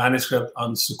working on a manuscript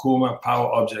on Sukuma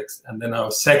power objects. And then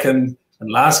our second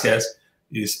and last guest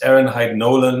is Erin Hyde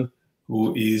Nolan,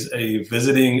 who is a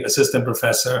visiting assistant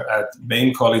professor at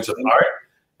Maine College of Art.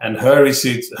 And her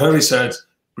research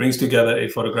brings together a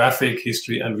photographic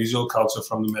history and visual culture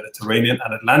from the Mediterranean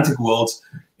and Atlantic worlds,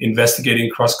 investigating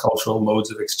cross-cultural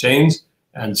modes of exchange.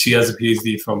 And she has a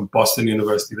PhD from Boston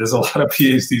University. There's a lot of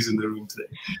PhDs in the room today.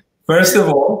 First of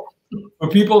all, for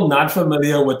people not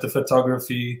familiar with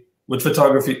photography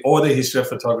or the history of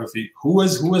photography, who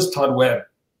is Todd Webb?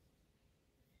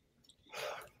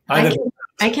 I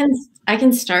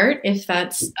can start if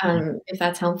that's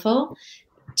helpful.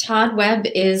 Todd Webb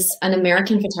is an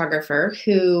American photographer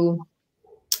who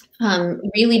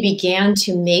really began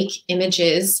to make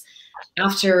images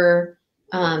after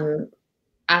the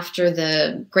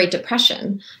Great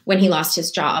Depression, when he lost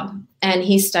his job. And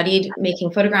he studied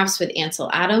making photographs with Ansel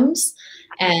Adams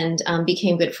and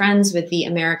became good friends with the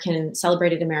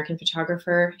celebrated American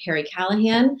photographer, Harry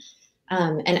Callahan.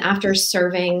 And after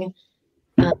serving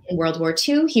in World War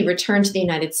II, he returned to the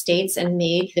United States and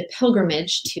made the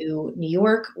pilgrimage to New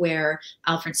York, where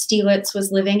Alfred Stieglitz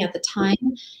was living at the time,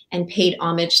 and paid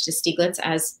homage to Stieglitz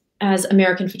as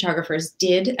American photographers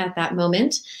did at that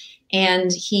moment.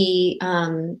 And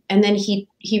then he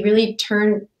really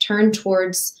turned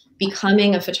towards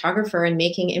becoming a photographer and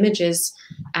making images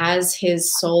as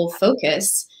his sole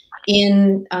focus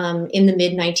in the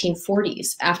mid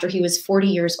 1940s, after he was 40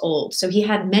 years old. So he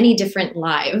had many different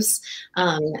lives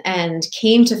and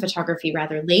came to photography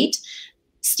rather late.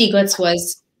 Stieglitz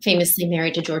was famously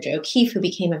married to Georgia O'Keeffe, who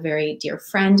became a very dear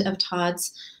friend of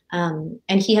Todd's. And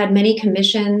he had many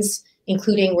commissions,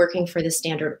 including working for the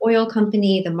Standard Oil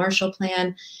Company, the Marshall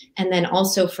Plan, and then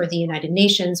also for the United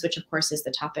Nations, which of course is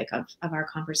the topic of our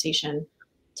conversation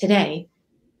today.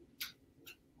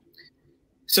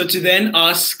 So to then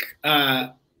ask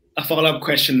a follow-up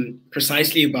question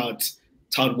precisely about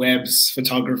Todd Webb's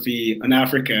photography in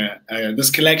Africa, this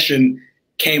collection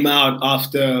came out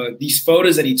after these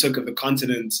photos that he took of the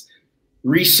continent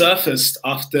resurfaced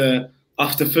after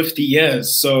 50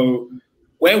 years. So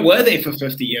where were they for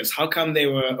 50 years? How come they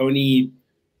were only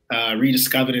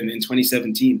rediscovered in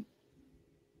 2017?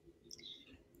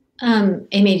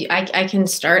 Amy, I can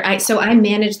start. So I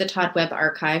managed the Todd Webb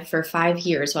archive for 5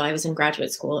 years while I was in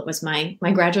graduate school. It was my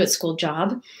graduate school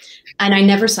job, and I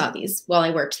never saw these while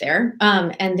I worked there.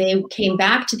 And they came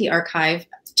back to the archive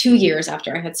 2 years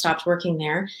after I had stopped working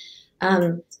there.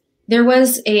 There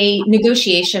was a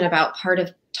negotiation about part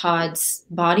of Todd's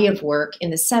body of work in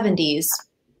the 70s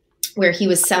where he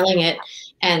was selling it,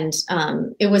 and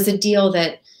it was a deal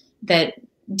that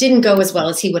didn't go as well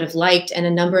as he would have liked, and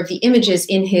a number of the images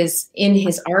in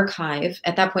his archive,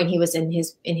 at that point he was in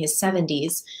his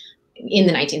 70s, in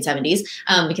the 1970s,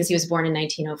 because he was born in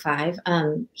 1905.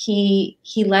 He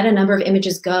let a number of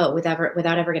images go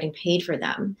without ever getting paid for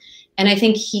them, and I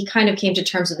think he kind of came to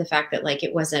terms with the fact that, like,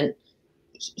 it wasn't,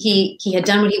 he had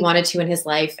done what he wanted to in his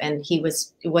life, and he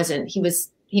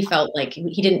felt like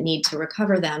he didn't need to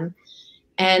recover them.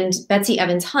 And Betsy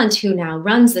Evans Hunt, who now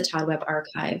runs the Todd Webb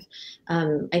archive,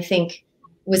 I think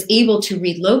was able to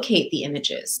relocate the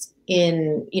images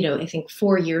in, I think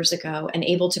 4 years ago, and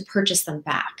able to purchase them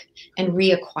back and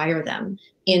reacquire them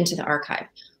into the archive.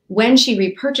 When she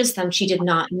repurchased them, she did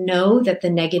not know that the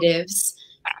negatives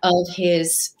of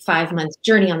his 5-month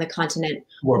journey on the continent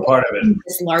were part of it.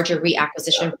 This larger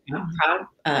reacquisition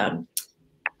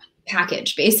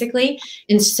package, basically.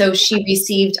 And so she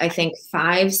received, I think,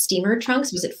 5 steamer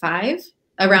trunks. Was it 5?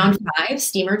 Around 5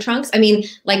 steamer trunks. I mean,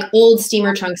 like old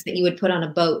steamer trunks that you would put on a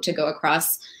boat to go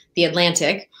across the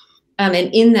Atlantic. And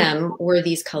in them were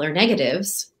these color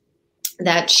negatives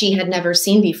that she had never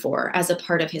seen before as a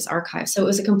part of his archive. So it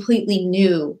was a completely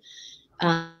new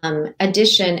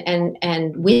addition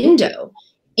and window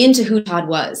into who Todd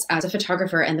was as a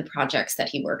photographer and the projects that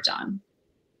he worked on.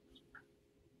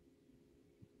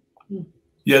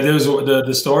 Yeah, there's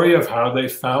the story of how they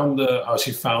found how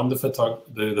she found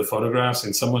the photographs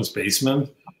in someone's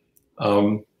basement.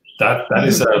 That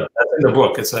is that's in the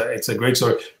book. It's a great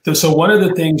story. So one of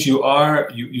the things you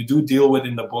do deal with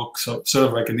in the book, so sort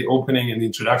of like in the opening and the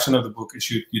introduction of the book,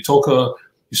 is you sort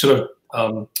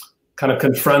of kind of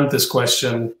confront this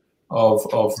question of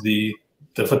the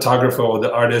photographer or the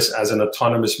artist as an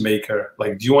autonomous maker.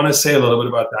 Like, do you want to say a little bit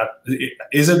about that?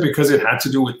 Is it because it had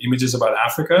to do with images about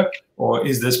Africa, or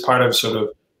is this part of sort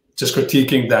of just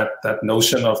critiquing that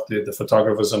notion of the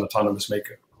photographer as an autonomous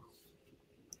maker?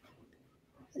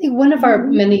 One of our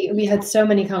we had so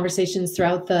many conversations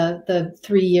throughout the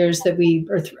 3 years that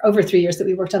over 3 years that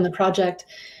we worked on the project.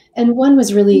 And one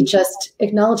was really just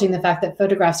acknowledging the fact that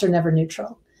photographs are never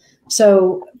neutral.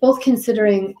 So both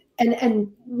considering, and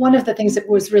one of the things that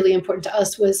was really important to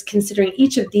us was considering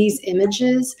each of these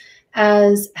images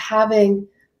as having,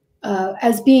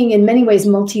 as being in many ways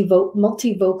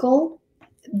multivocal.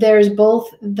 There's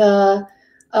both the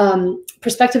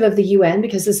perspective of the UN,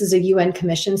 because this is a UN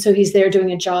commission, so he's there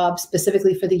doing a job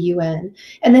specifically for the UN.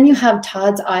 And then you have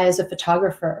Todd's eye as a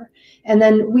photographer. And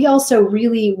then we also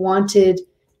really wanted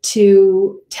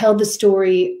to tell the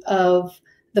story of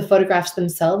the photographs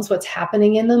themselves, what's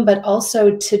happening in them, but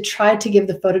also to try to give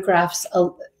the photographs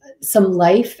some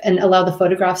life and allow the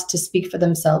photographs to speak for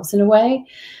themselves in a way.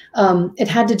 It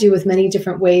had to do with many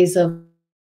different ways of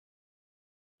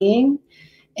being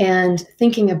and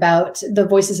thinking about the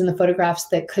voices in the photographs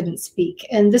that couldn't speak.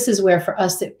 And this is where, for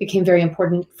us, it became very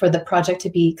important for the project to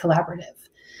be collaborative.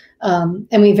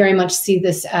 And we very much see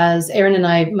this as, Erin and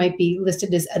I might be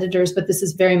listed as editors, but this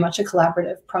is very much a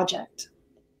collaborative project.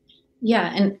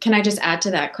 Yeah, and can I just add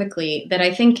to that quickly, that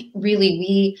I think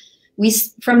really we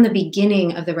from the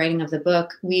beginning of the writing of the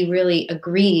book, we really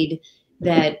agreed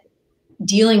that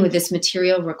dealing with this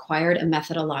material required a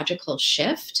methodological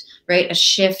shift, right? A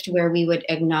shift where we would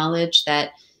acknowledge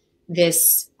that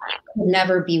this could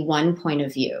never be one point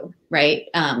of view, right?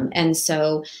 And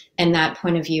that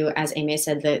point of view, as Aimee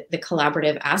said, the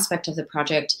collaborative aspect of the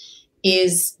project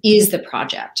is the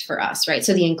project for us, right?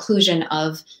 So the inclusion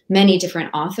of many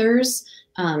different authors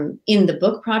in the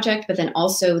book project, but then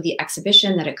also the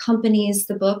exhibition that accompanies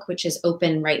the book, which is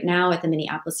open right now at the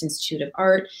Minneapolis Institute of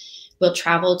Art, will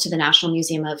travel to the National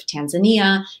Museum of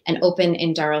Tanzania and open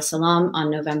in Dar es Salaam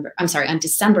on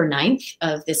December 9th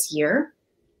of this year.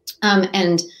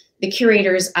 And the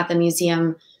curators at the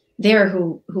museum there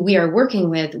who we are working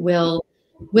with will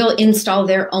install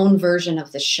their own version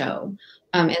of the show.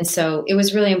 And so it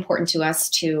was really important to us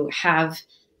to have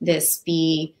this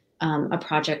be a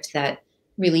project that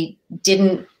really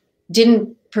didn't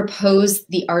propose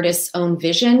the artist's own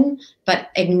vision, but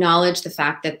acknowledge the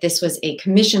fact that this was a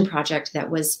commission project that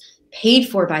was paid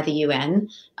for by the UN,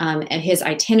 and his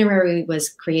itinerary was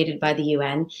created by the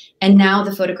UN. And now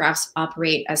the photographs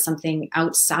operate as something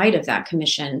outside of that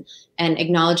commission, and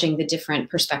acknowledging the different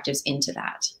perspectives into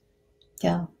that.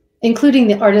 Yeah, including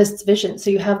the artist's vision. So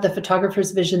you have the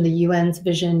photographer's vision, the UN's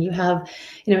vision, you have,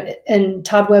 and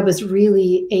Todd Webb was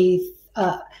really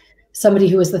somebody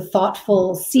who was the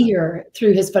thoughtful seer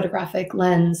through his photographic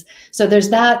lens. So there's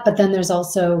that, but then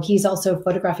he's also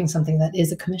photographing something that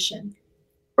is a commission.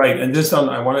 Right, and just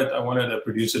I wanted the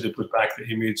producer to put back the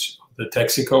image of the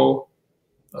Texaco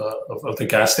of the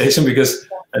gas station,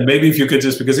 and maybe if you could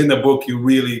because in the book you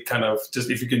really kind of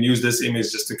if you can use this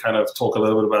image just to kind of talk a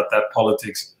little bit about that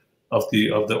politics of the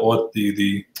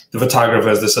photographer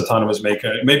as this autonomous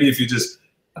maker. Maybe if you just,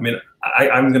 I'm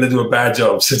going to do a bad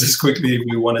job, so just quickly, if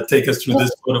you want to take us through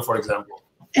this photo, for example.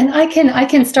 And I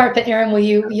can start, but Erin,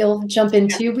 you'll jump in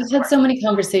too. We've had so many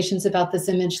conversations about this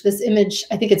image. This image,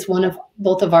 I think it's one of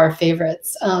both of our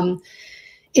favorites.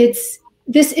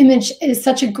 This image is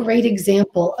such a great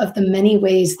example of the many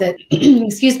ways that,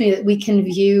 that we can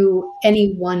view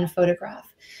any one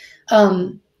photograph.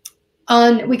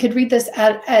 We could read this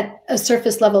at a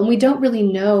surface level, and we don't really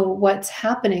know what's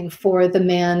happening for the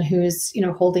man who's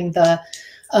holding the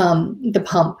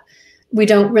pump. We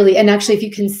don't really, and actually, if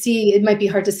you can see, it might be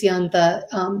hard to see on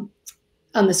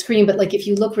the screen, but like if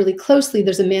you look really closely,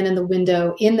 there's a man in the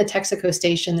window in the Texaco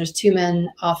station. There's two men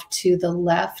off to the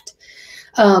left.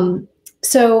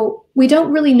 So we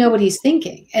don't really know what he's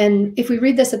thinking. And if we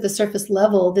read this at the surface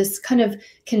level, this kind of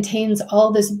contains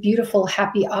all this beautiful,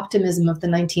 happy optimism of the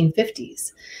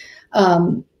 1950s.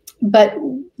 But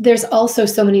there's also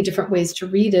so many different ways to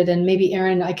read it. And maybe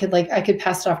Erin, I could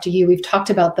pass it off to you. We've talked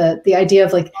about the idea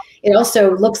of it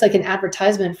also looks like an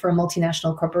advertisement for a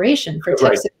multinational corporation for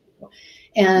Texaco. Right.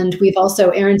 And we've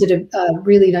also, Erin did a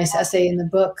really nice essay in the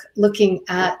book looking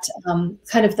at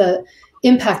kind of the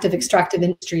impact of extractive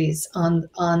industries on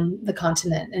the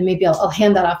continent. And maybe I'll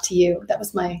hand that off to you. That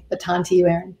was my baton to you,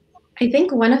 Erin. I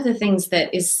think one of the things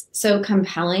that is so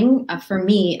compelling for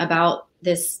me about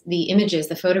the images,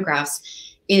 the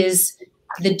photographs, is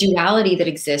the duality that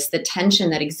exists, the tension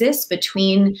that exists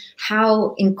between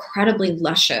how incredibly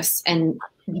luscious and,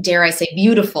 dare I say,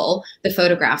 beautiful the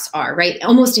photographs are, right?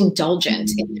 Almost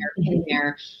indulgent in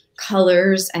their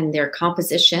colors and their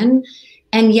composition.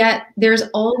 And yet there's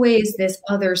always this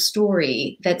other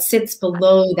story that sits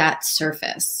below that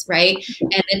surface, right?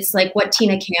 And it's like what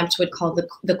Tina Campt would call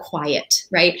the quiet,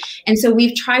 right? And so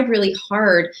we've tried really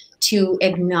hard to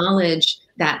acknowledge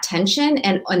that tension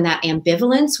and that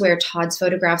ambivalence where Todd's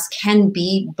photographs can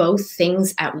be both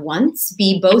things at once,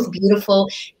 be both beautiful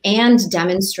and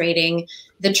demonstrating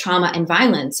the trauma and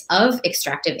violence of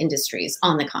extractive industries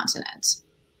on the continent.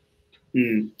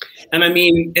 And I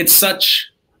mean, it's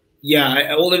such,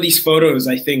 all of these photos,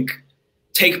 I think,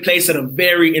 take place at a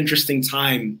very interesting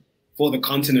time for the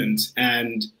continent.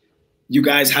 And you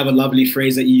guys have a lovely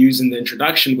phrase that you use in the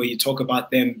introduction where you talk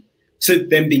about them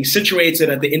being situated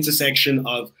at the intersection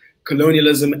of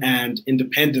colonialism and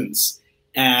independence.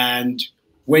 And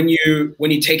when you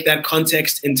take that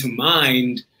context into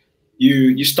mind,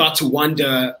 you start to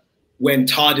wonder, when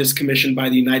Todd is commissioned by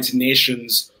the United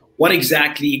Nations, what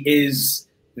exactly is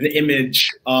the image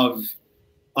of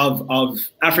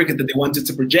Africa that they wanted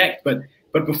to project?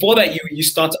 But before that, you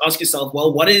start to ask yourself,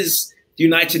 well, what is the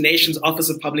United Nations Office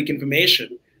of Public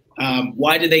Information?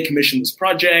 Why did they commission this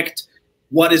project?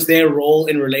 What is their role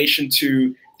in relation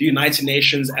to the United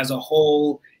Nations as a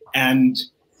whole? And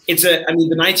the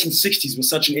 1960s was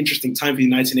such an interesting time for the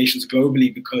United Nations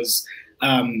globally, because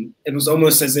it was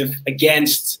almost as if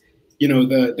against,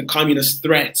 the communist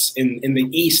threats in the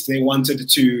East, they wanted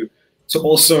to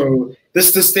also,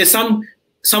 there's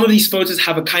some of these photos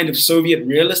have a kind of Soviet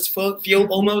realist feel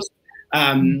almost.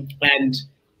 And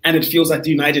it feels like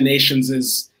the United Nations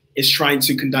is trying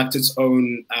to conduct its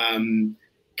own,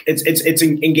 it's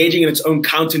engaging in its own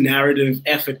counter-narrative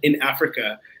effort in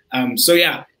Africa.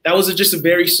 That was just a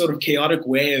very sort of chaotic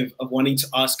way of wanting to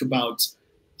ask about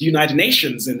the United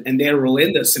Nations and their role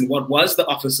in this, and what was the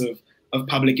Office of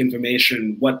Public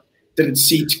Information? What did it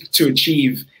seek to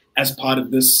achieve as part of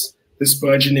this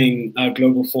burgeoning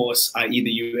global force, i.e.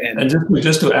 the UN? And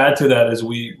just to add to that, as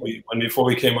before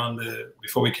we came on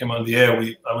the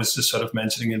air, I was just sort of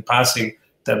mentioning in passing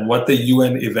that what the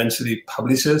UN eventually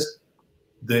publishes,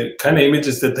 the kind of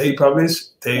images that they publish,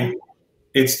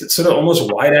 it's sort of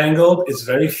almost wide angled. It's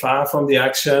very far from the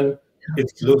action. It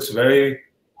looks very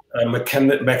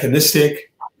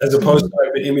mechanistic, as opposed to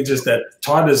like the images that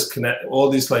Todd is all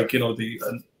these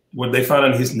what they found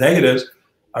in his negatives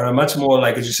are a much more,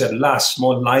 like as you said, lush,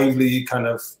 more lively kind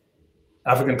of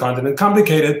African continent,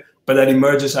 complicated, but that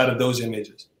emerges out of those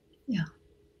images. Yeah.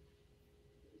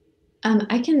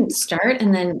 I can start,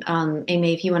 and then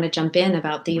Aimee, if you want to jump in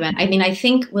about the UN. I mean, I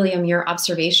think, William, your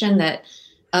observation that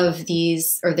of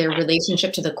these, or their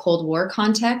relationship to the Cold War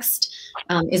context,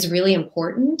 is really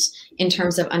important in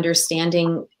terms of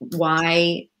understanding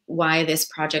why this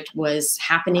project was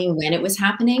happening when it was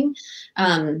happening.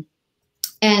 And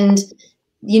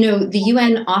the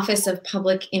UN Office of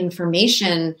Public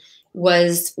Information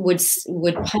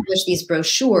would publish these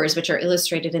brochures, which are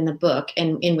illustrated in the book,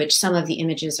 and in which some of the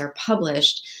images are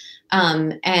published.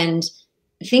 And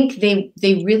I think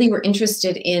they really were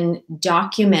interested in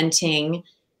documenting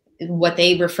what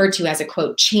they referred to as a,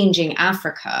 quote, changing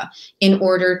Africa, in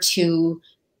order to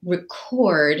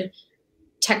record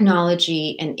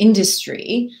technology and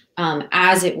industry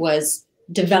as it was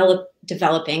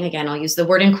developing, again, I'll use the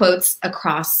word in quotes,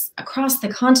 across the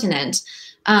continent.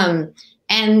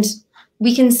 And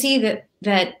we can see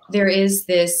that there is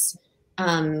this,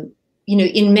 in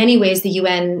many ways, the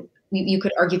UN, you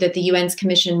could argue that the UN's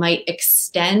commission might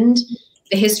extend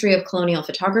the history of colonial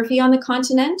photography on the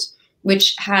continent,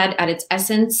 which had at its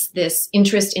essence this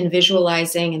interest in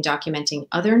visualizing and documenting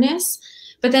otherness.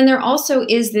 But then there also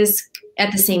is this,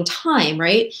 at the same time,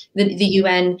 right, the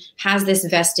UN has this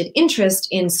vested interest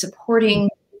in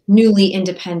supporting newly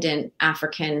independent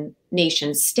African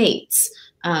nation states,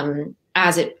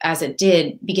 as it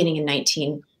did beginning in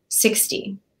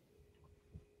 1960.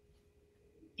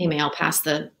 Aimee, I'll pass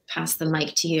the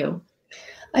mic to you.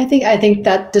 I think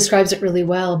that describes it really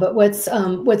well. But what's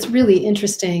really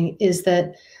interesting is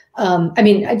that,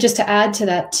 just to add to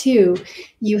that too,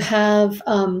 you have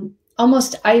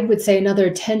almost, I would say, another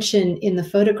tension in the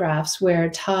photographs where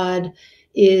Todd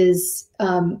is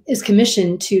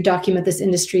commissioned to document this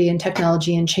industry and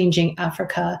technology and changing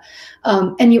Africa.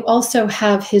 And you also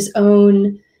have his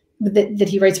own, that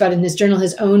he writes about in his journal,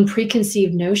 his own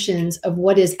preconceived notions of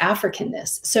what is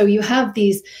Africanness. So you have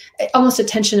these, almost a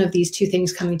tension of these two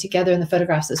things coming together in the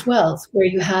photographs as well, where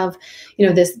you have,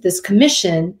 this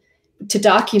commission to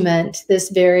document this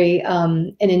very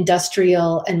an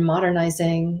industrial and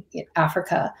modernizing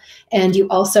Africa. And you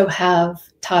also have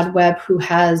Todd Webb, who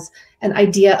has an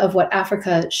idea of what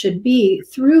Africa should be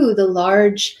through the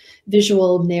large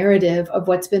visual narrative of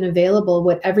what's been available,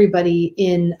 what everybody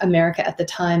in America at the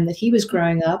time that he was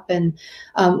growing up and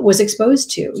was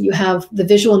exposed to. You have the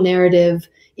visual narrative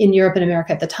in Europe and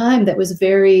America at the time that was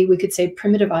very, we could say,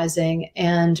 primitivizing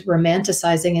and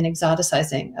romanticizing and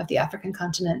exoticizing of the African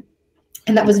continent.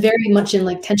 And that was very much in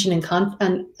like tension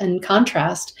and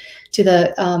contrast to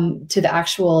the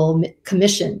actual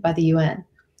commission by the UN.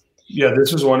 Yeah,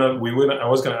 this was one of I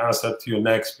was going to ask that to you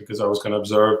next, because I was going to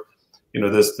observe,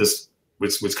 this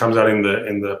which comes out in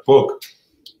the book,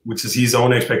 which is his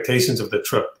own expectations of the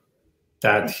trip.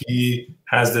 That he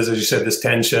has this, as you said, this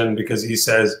tension, because he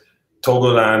says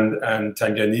Togoland and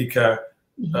Tanganyika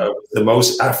the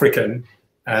most African,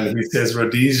 and he says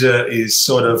Rhodesia is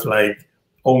sort of like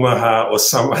Omaha or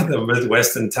some other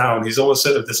Midwestern town. He's almost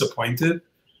sort of disappointed.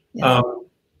 Yeah.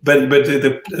 But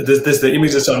the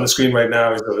image that's on the screen right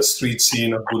now is of a street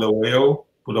scene of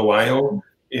Bulawayo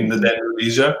in the then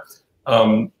Rhodesia.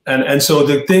 And so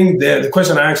the thing there, the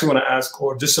question I actually want to ask,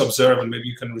 or just observe, and maybe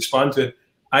you can respond to it.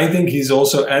 I think he's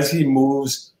also, as he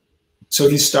moves, so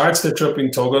he starts the trip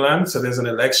in Togoland. So there's an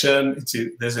election,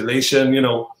 there's elation,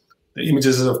 the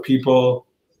images of people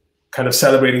kind of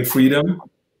celebrating freedom.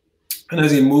 And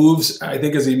as he moves, I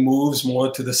think as he moves more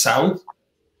to the south,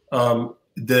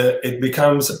 it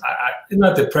becomes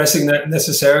not depressing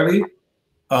necessarily,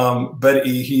 but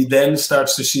he then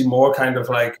starts to see more kind of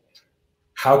like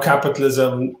how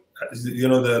capitalism,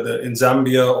 in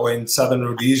Zambia or in southern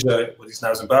Rhodesia, what is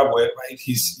now Zimbabwe, right?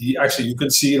 He actually, you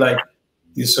can see like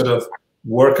these sort of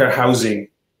worker housing.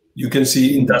 You can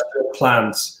see industrial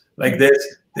plants. Like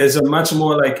there's a much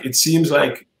more like, it seems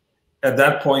like at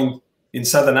that point in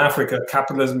Southern Africa,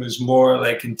 capitalism is more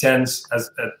like intense as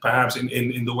perhaps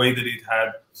in the way that it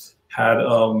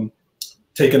had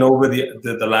taken over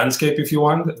the landscape, if you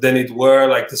want, than it were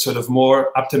like the sort of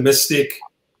more optimistic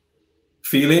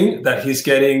feeling that he's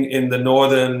getting in the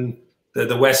northern,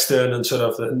 the western, and sort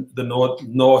of the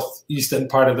northeastern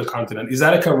part of the continent. Is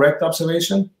that a correct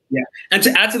observation? Yeah, and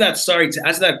to add to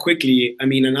that quickly, I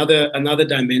mean, another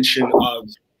dimension of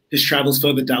his travels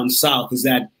further down south is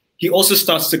that he also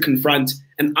starts to confront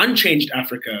an unchanged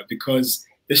Africa, because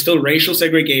there's still racial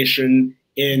segregation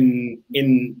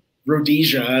in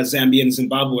Rhodesia, Zambia, and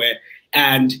Zimbabwe,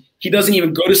 and he doesn't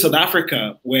even go to South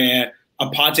Africa, where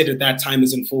apartheid at that time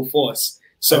is in full force.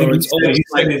 So I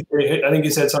think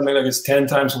he said something like it's 10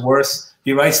 times worse.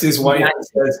 He writes this white and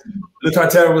says, look how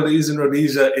terrible it is in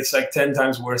Rhodesia. It's like 10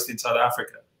 times worse in South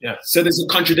Africa. Yeah. So there's a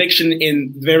contradiction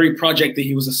in the very project that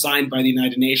he was assigned by the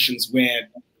United Nations, where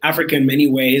Africa in many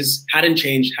ways hadn't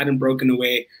changed, hadn't broken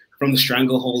away from the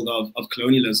stranglehold of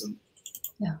colonialism.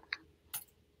 Yeah.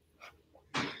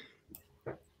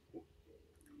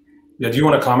 Yeah. Do you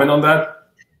want to comment on that?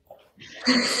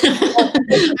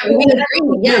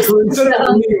 Yes.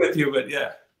 With you, but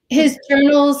yeah. His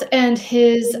journals and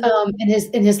his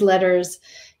letters,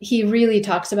 he really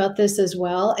talks about this as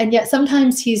well. And yet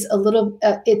sometimes he's a little.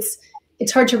 It's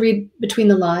hard to read between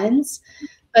the lines,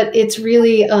 but it's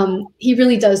really he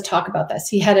really does talk about this.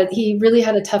 He really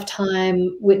had a tough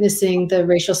time witnessing the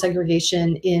racial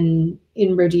segregation in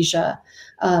Rhodesia,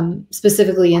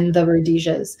 specifically in the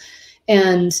Rhodesias.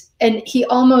 And he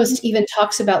almost even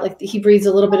talks about, like, he breathes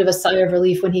a little bit of a sigh of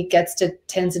relief when he gets to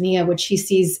Tanzania, which he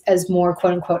sees as more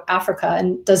quote unquote Africa,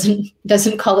 and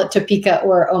doesn't call it Topeka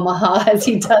or Omaha as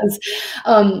he does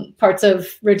parts of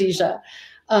Rhodesia.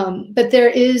 But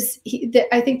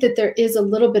I think that there is a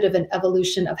little bit of an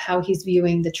evolution of how he's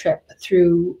viewing the trip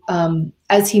through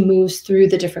as he moves through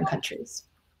the different countries.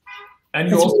 And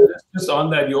you also, just on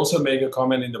that, you also make a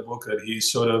comment in the book that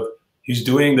he's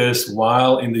doing this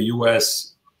while in the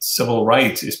U.S. civil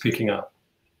rights is picking up.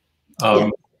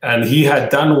 And he had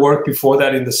done work before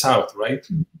that in the South, right?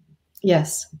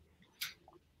 Yes.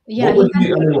 Yeah.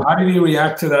 How did he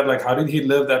react to that? Like, how did he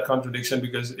live that contradiction?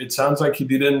 Because it sounds like he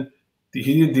didn't. Did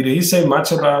he say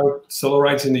much about civil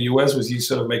rights in the U.S.? Was he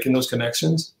sort of making those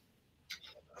connections?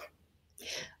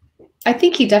 I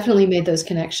think he definitely made those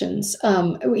connections.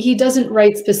 He doesn't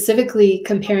write specifically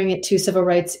comparing it to civil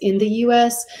rights in the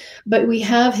U.S., but we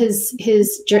have he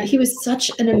was such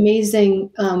an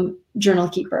amazing journal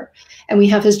keeper, and we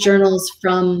have his journals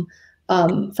from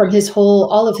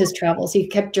all of his travels. He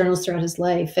kept journals throughout his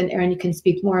life, and Aaron, you can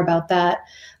speak more about that.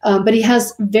 But he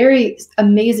has very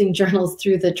amazing journals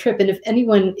through the trip. And if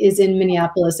anyone is in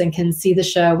Minneapolis and can see the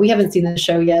show, we haven't seen the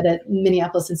show yet at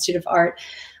Minneapolis Institute of Art.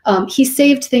 He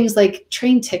saved things like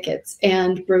train tickets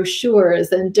and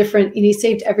brochures and he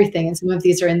saved everything. And some of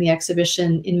these are in the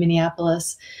exhibition in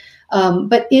Minneapolis.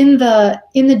 But in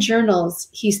the journals,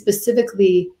 he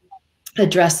specifically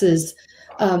addresses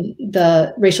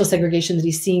the racial segregation that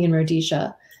he's seeing in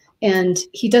Rhodesia. And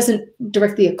he doesn't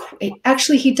directly,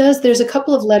 actually he does. There's a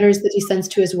couple of letters that he sends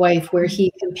to his wife where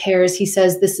he compares, he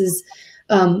says, this is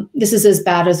as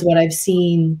bad as what I've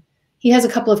seen. He has a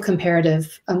couple of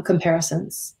comparative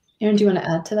comparisons. Erin, do you want to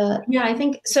add to that? Yeah, I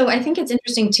think so. I think it's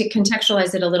interesting to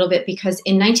contextualize it a little bit because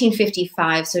in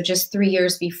 1955, so just 3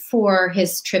 years before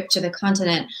his trip to the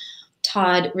continent,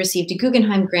 Todd received a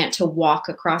Guggenheim grant to walk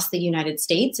across the United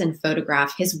States and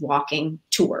photograph his walking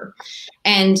tour.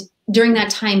 And during that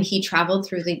time, he traveled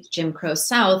through the Jim Crow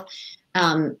South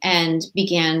and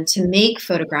began to make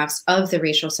photographs of the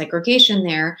racial segregation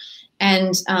there.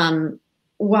 And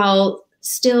while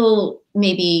still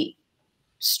maybe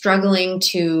struggling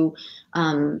to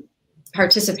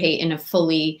participate in a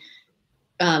fully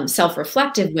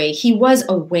self-reflective way, he was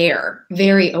aware,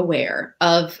 very aware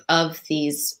of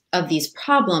these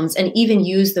problems, and even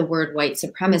used the word white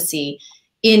supremacy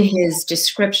in his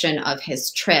description of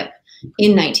his trip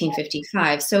in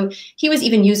 1955. So he was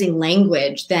even using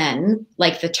language then,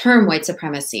 like the term white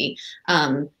supremacy,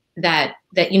 that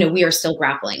we are still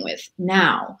grappling with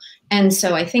now. And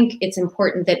so I think it's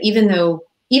important that even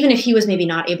if he was maybe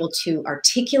not able to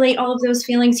articulate all of those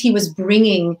feelings, he was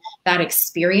bringing that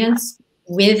experience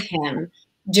with him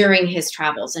during his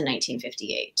travels in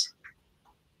 1958.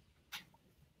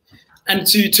 And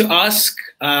to ask,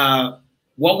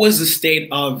 what was the state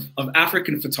of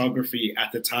African photography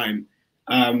at the time?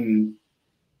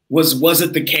 Was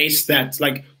it the case that,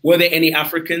 like, were there any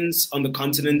Africans on the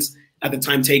continent at the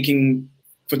time taking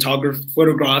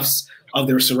photographs of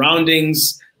their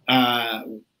surroundings?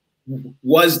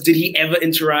 Did he ever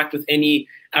interact with any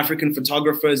African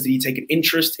photographers? Did he take an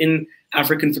interest in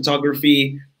African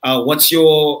photography? What's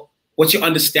your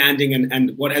understanding,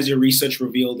 and what has your research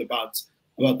revealed about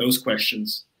those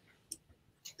questions?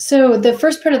 So the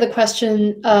first part of the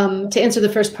question, to answer the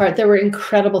first part, there were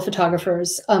incredible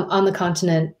photographers on the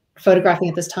continent photographing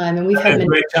at this time, and we've had many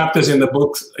great chapters in the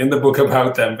book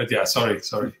about them. But yeah, sorry.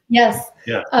 Yes.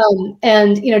 Yeah.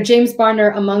 And James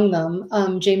Barner among them.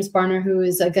 James Barner, who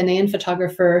is a Ghanaian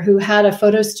photographer who had a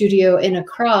photo studio in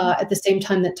Accra at the same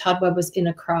time that Todd Webb was in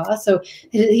Accra. So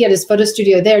he had his photo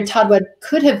studio there. Todd Webb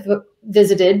could have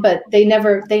visited, but they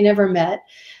never met.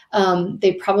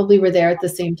 They probably were there at the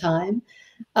same time.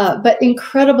 But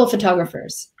incredible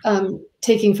photographers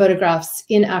taking photographs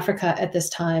in Africa at this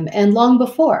time and long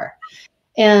before.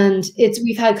 And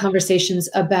we've had conversations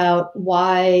about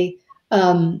why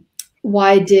did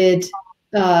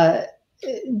the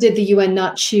UN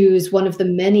not choose one of the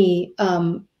many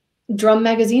Drum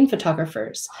magazine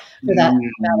photographers, for that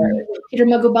matter. Peter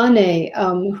Magubane,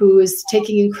 who was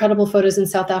taking incredible photos in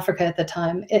South Africa at the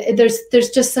time. There's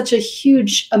just such a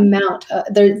huge amount.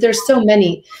 There's so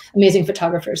many amazing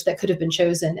photographers that could have been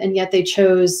chosen, and yet they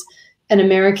chose an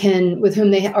American with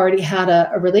whom they already had a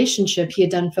relationship. He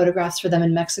had done photographs for them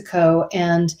in Mexico,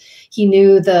 and he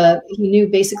knew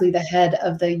basically the head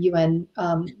of the UN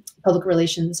Public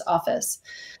Relations Office.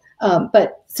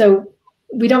 So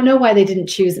we don't know why they didn't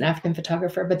choose an African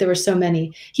photographer, but there were so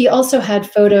many. He also had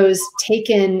photos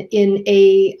taken in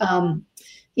he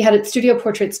had studio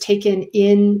portraits taken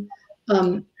in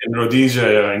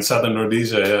Rhodesia, in southern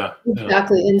Rhodesia,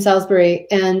 exactly, in Salisbury,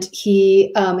 and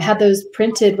he had those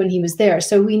printed when he was there.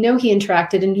 So we know he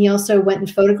interacted, and he also went and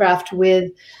photographed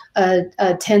with a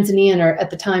Tanzanian, or at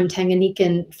the time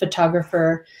Tanganyikan,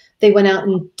 photographer. They went out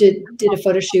and did a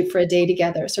photo shoot for a day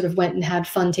together. Sort of went and had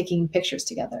fun taking pictures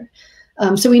together.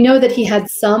 So we know that he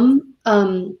had some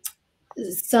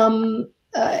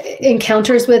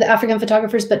encounters with African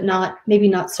photographers, but maybe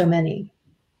not so many.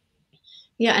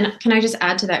 Yeah, and can I just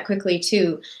add to that quickly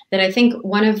too, that I think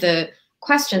one of the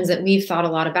questions that we've thought a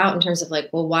lot about in terms of like,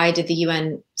 well, why did the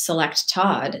UN select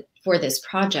Todd for this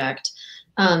project?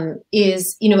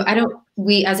 Is,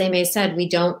 as Aimee said, we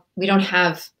don't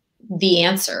have the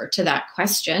answer to that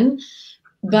question,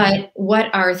 but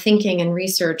what our thinking and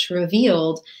research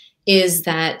revealed is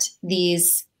that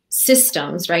these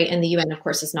systems, right, and the UN, of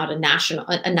course, is not a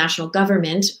national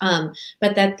government,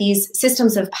 but that these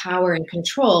systems of power and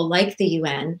control, like the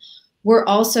UN, were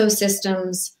also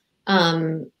systems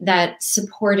that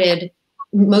supported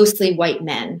mostly white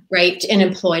men, right, and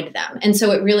employed them. And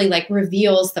so it really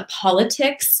reveals the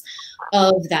politics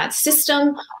of that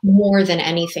system more than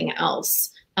anything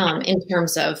else in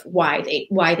terms of why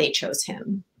they chose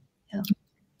him. Yeah.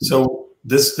 So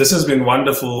this has been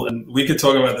wonderful, and we could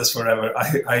talk about this forever.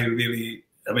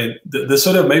 Maybe this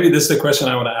is the question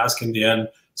I want to ask in the end.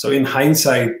 So in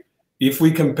hindsight, if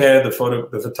we compare the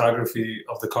photography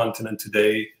of the continent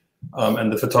today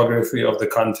and the photography of the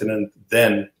continent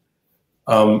then,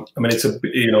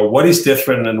 what is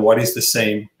different and what is the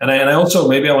same? And I also,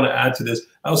 maybe I want to add to this,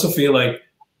 I also feel like,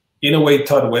 in a way,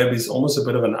 Todd Webb is almost a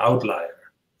bit of an outlier.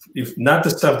 If not the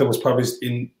stuff that was published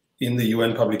in the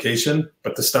UN publication,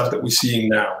 but the stuff that we're seeing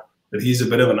now, that he's a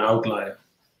bit of an outlier.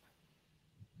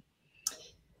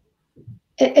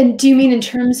 And do you mean in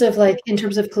terms of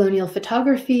colonial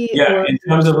photography? Yeah, or? In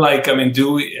terms of like, I mean,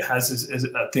 has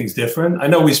things different? I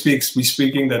know we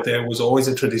speaking that there was always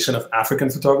a tradition of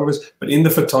African photographers, but in the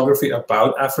photography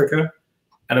about Africa,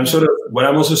 and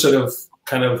I'm also sort of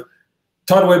kind of,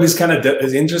 Todd Webb is kind of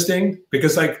is interesting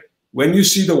because like when you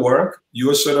see the work, you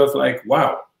are sort of like,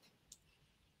 wow,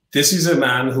 this is a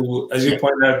man who, as you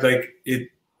pointed out, like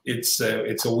it's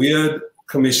a weird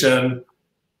commission.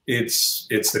 It's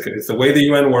the way the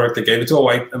UN worked. They gave it to a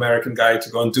white American guy to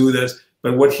go and do this.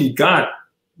 But what he got,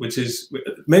 which is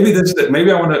maybe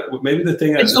the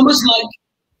thing. It's almost like,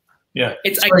 yeah.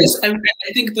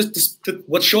 I think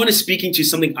what Sean is speaking to is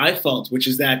something I felt, which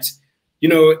is that, you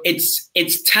know,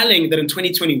 it's telling that in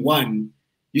 2021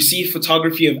 you see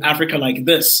photography of Africa like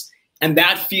this, and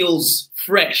that feels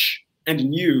fresh and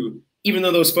new, even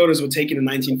though those photos were taken in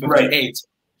 1958. Right.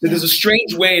 So there's a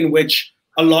strange way in which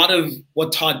a lot of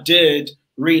what Todd did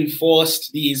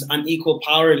reinforced these unequal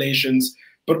power relations,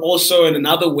 but also in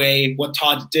another way, what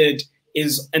Todd did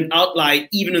is an outlier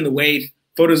even in the way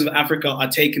photos of Africa are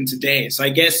taken today. So I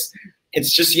guess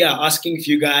it's just, asking if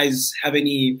you guys have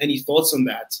any thoughts on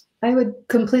that. I would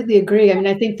completely agree. I mean,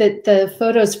 I think that the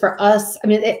photos for us, I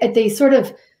mean, they sort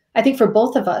of, I think for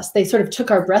both of us, they sort of took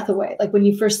our breath away. Like when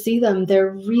you first see them, they're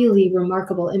really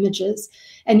remarkable images.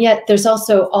 And yet there's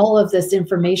also all of this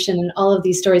information and all of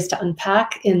these stories to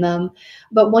unpack in them.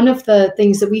 But one of the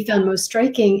things that we found most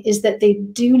striking is that they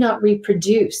do not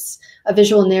reproduce a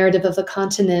visual narrative of the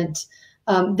continent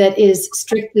that is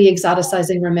strictly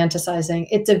exoticizing, romanticizing.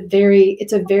 It's a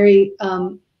very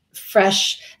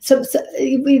fresh.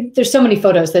 There's so many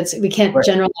photos that we can't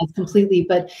generalize completely,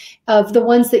 but of the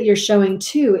ones that you're showing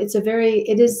too,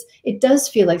 it does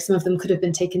feel like some of them could have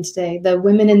been taken today. The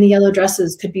women in the yellow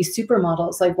dresses could be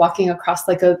supermodels, like walking across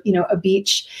like a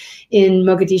beach in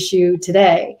Mogadishu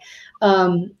today.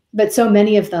 But so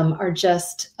many of them are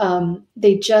just,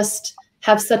 they just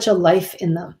have such a life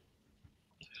in them.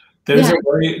 There's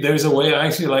a way I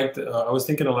actually liked, I was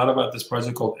thinking a lot about this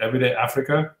project called Everyday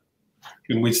Africa,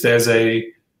 in which there's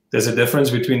a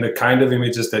difference between the kind of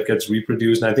images that gets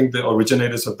reproduced. And I think the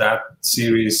originators of that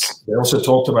series, they also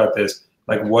talked about this,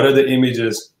 like what are the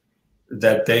images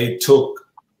that they took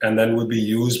and then would be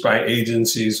used by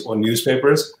agencies or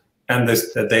newspapers, and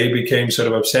that they became sort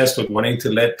of obsessed with wanting to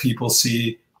let people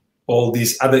see all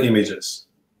these other images.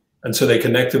 And so they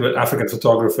connected with African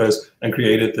photographers and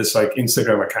created this like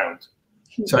Instagram account.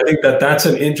 So I think that's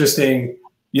an interesting,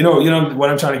 you know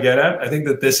what I'm trying to get at? I think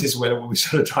that this is where we're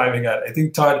sort of driving at. I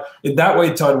think Todd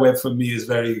Webb for me is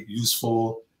very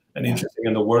useful and interesting,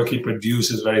 and the work he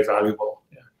produces is very valuable.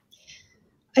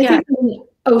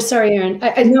 Sorry, Erin.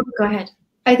 No, go ahead.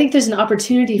 I think there's an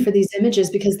opportunity for these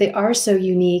images because they are so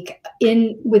unique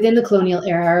within the colonial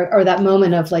era, or that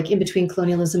moment of like in between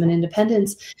colonialism and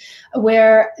independence,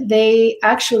 where they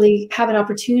actually have an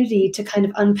opportunity to kind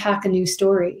of unpack a new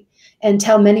story and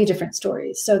tell many different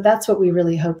stories. So that's what we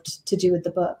really hoped to do with the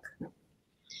book.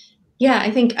 Yeah, I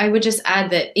think I would just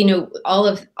add that, all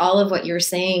of what you're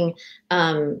saying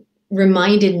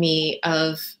reminded me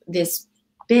of this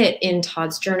bit in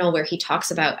Todd's journal where he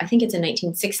talks about, I think it's in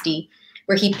 1960,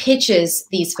 where he pitches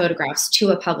these photographs to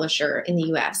a publisher in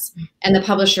the US, and the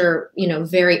publisher,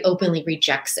 very openly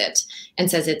rejects it and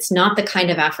says it's not the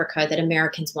kind of Africa that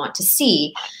Americans want to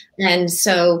see. And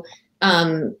so,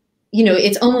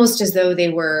 it's almost as though they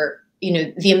were,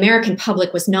 the American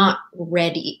public was not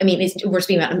ready. I mean, we're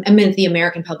speaking about, the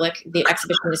American public, the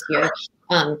exhibition is here,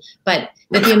 but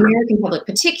the American public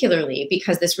particularly,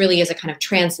 because this really is a kind of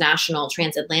transnational,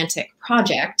 transatlantic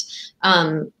project,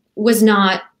 was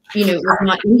not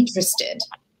interested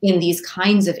in these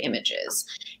kinds of images.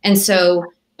 And so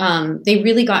they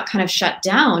really got kind of shut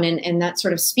down, and that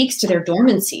sort of speaks to their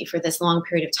dormancy for this long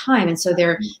period of time. And so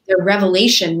their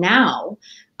revelation now,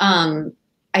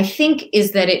 I think,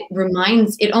 is that it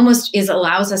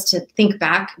allows us to think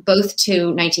back both to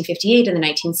 1958 and the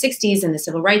 1960s and the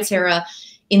civil rights era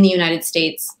in the United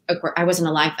States. Of course, I wasn't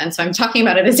alive then, so I'm talking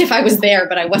about it as if I was there,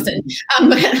 but I wasn't.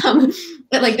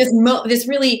 But like this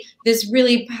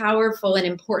really powerful and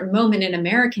important moment in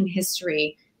American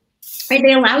history, right?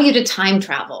 They allow you to time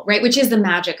travel, right? Which is the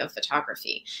magic of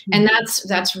photography, and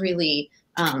that's really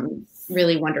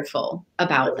really wonderful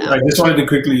about them. I just wanted to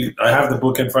quickly, I have the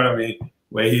book in front of me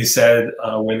where he said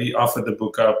when he offered the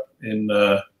book up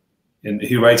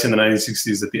he writes in the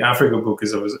 1960s that the Africa book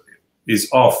is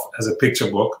off as a picture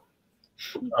book,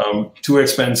 too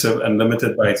expensive and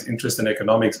limited by its interest in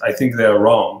economics. I think they're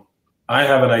wrong. I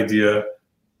have an idea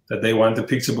that they want a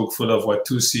picture book full of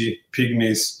Watusi,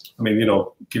 pygmies,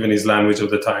 given his language of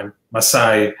the time,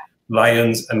 Maasai,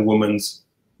 lions and women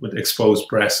with exposed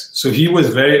breast. So he was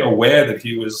very aware that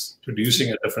he was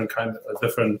producing a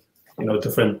different,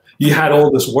 he had all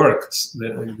this work,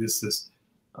 this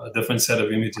different set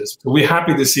of images. So we're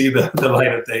happy to see the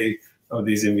light of day of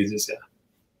these images, yeah.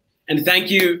 And thank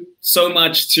you so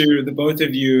much to the both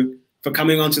of you for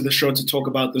coming onto the show to talk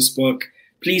about this book.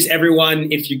 Please,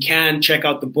 everyone, if you can, check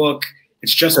out the book.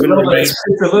 It's just been released.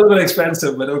 It's a little bit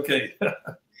expensive, but okay.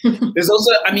 There's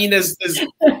also, they're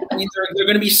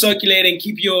going to be circulating.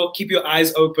 Keep your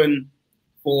eyes open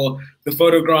for the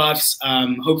photographs.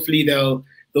 Hopefully they'll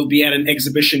be at an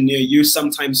exhibition near you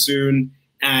sometime soon.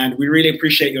 And we really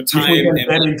appreciate your time. If we can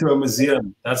get into a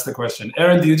museum, that's the question.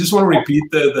 Aaron, do you just want to repeat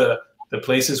the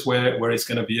places where it's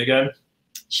going to be again?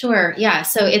 Sure, yeah.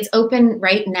 So it's open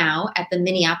right now at the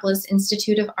Minneapolis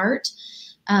Institute of Art,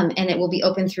 and it will be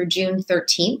open through June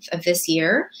 13th of this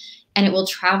year. And it will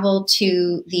travel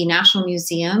to the National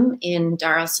Museum in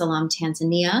Dar es Salaam,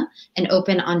 Tanzania, and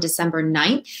open on December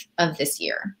 9th of this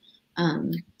year.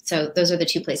 So those are the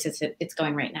two places that it's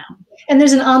going right now. And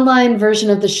there's an online version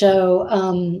of the show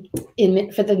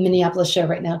for the Minneapolis show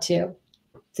right now too.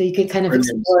 So you could kind of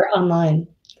explore online.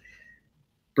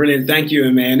 Brilliant. Thank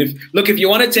you, man. If you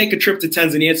want to take a trip to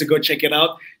Tanzania to go check it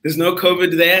out, there's no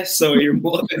COVID there, so you're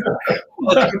more than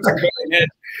welcome to go ahead.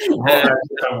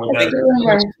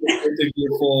 Thank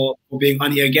you for being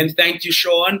on here again. Thank you,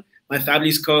 Sean, my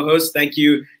family's co-host. Thank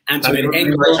you, Antoinette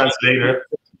Engel,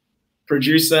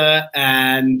 producer,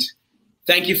 and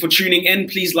thank you for tuning in.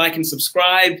 Please like and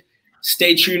subscribe.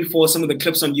 Stay tuned for some of the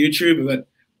clips on YouTube, but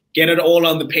get it all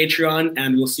on the Patreon,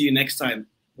 and we'll see you next time.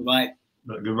 Bye-bye.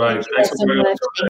 Goodbye. Thanks for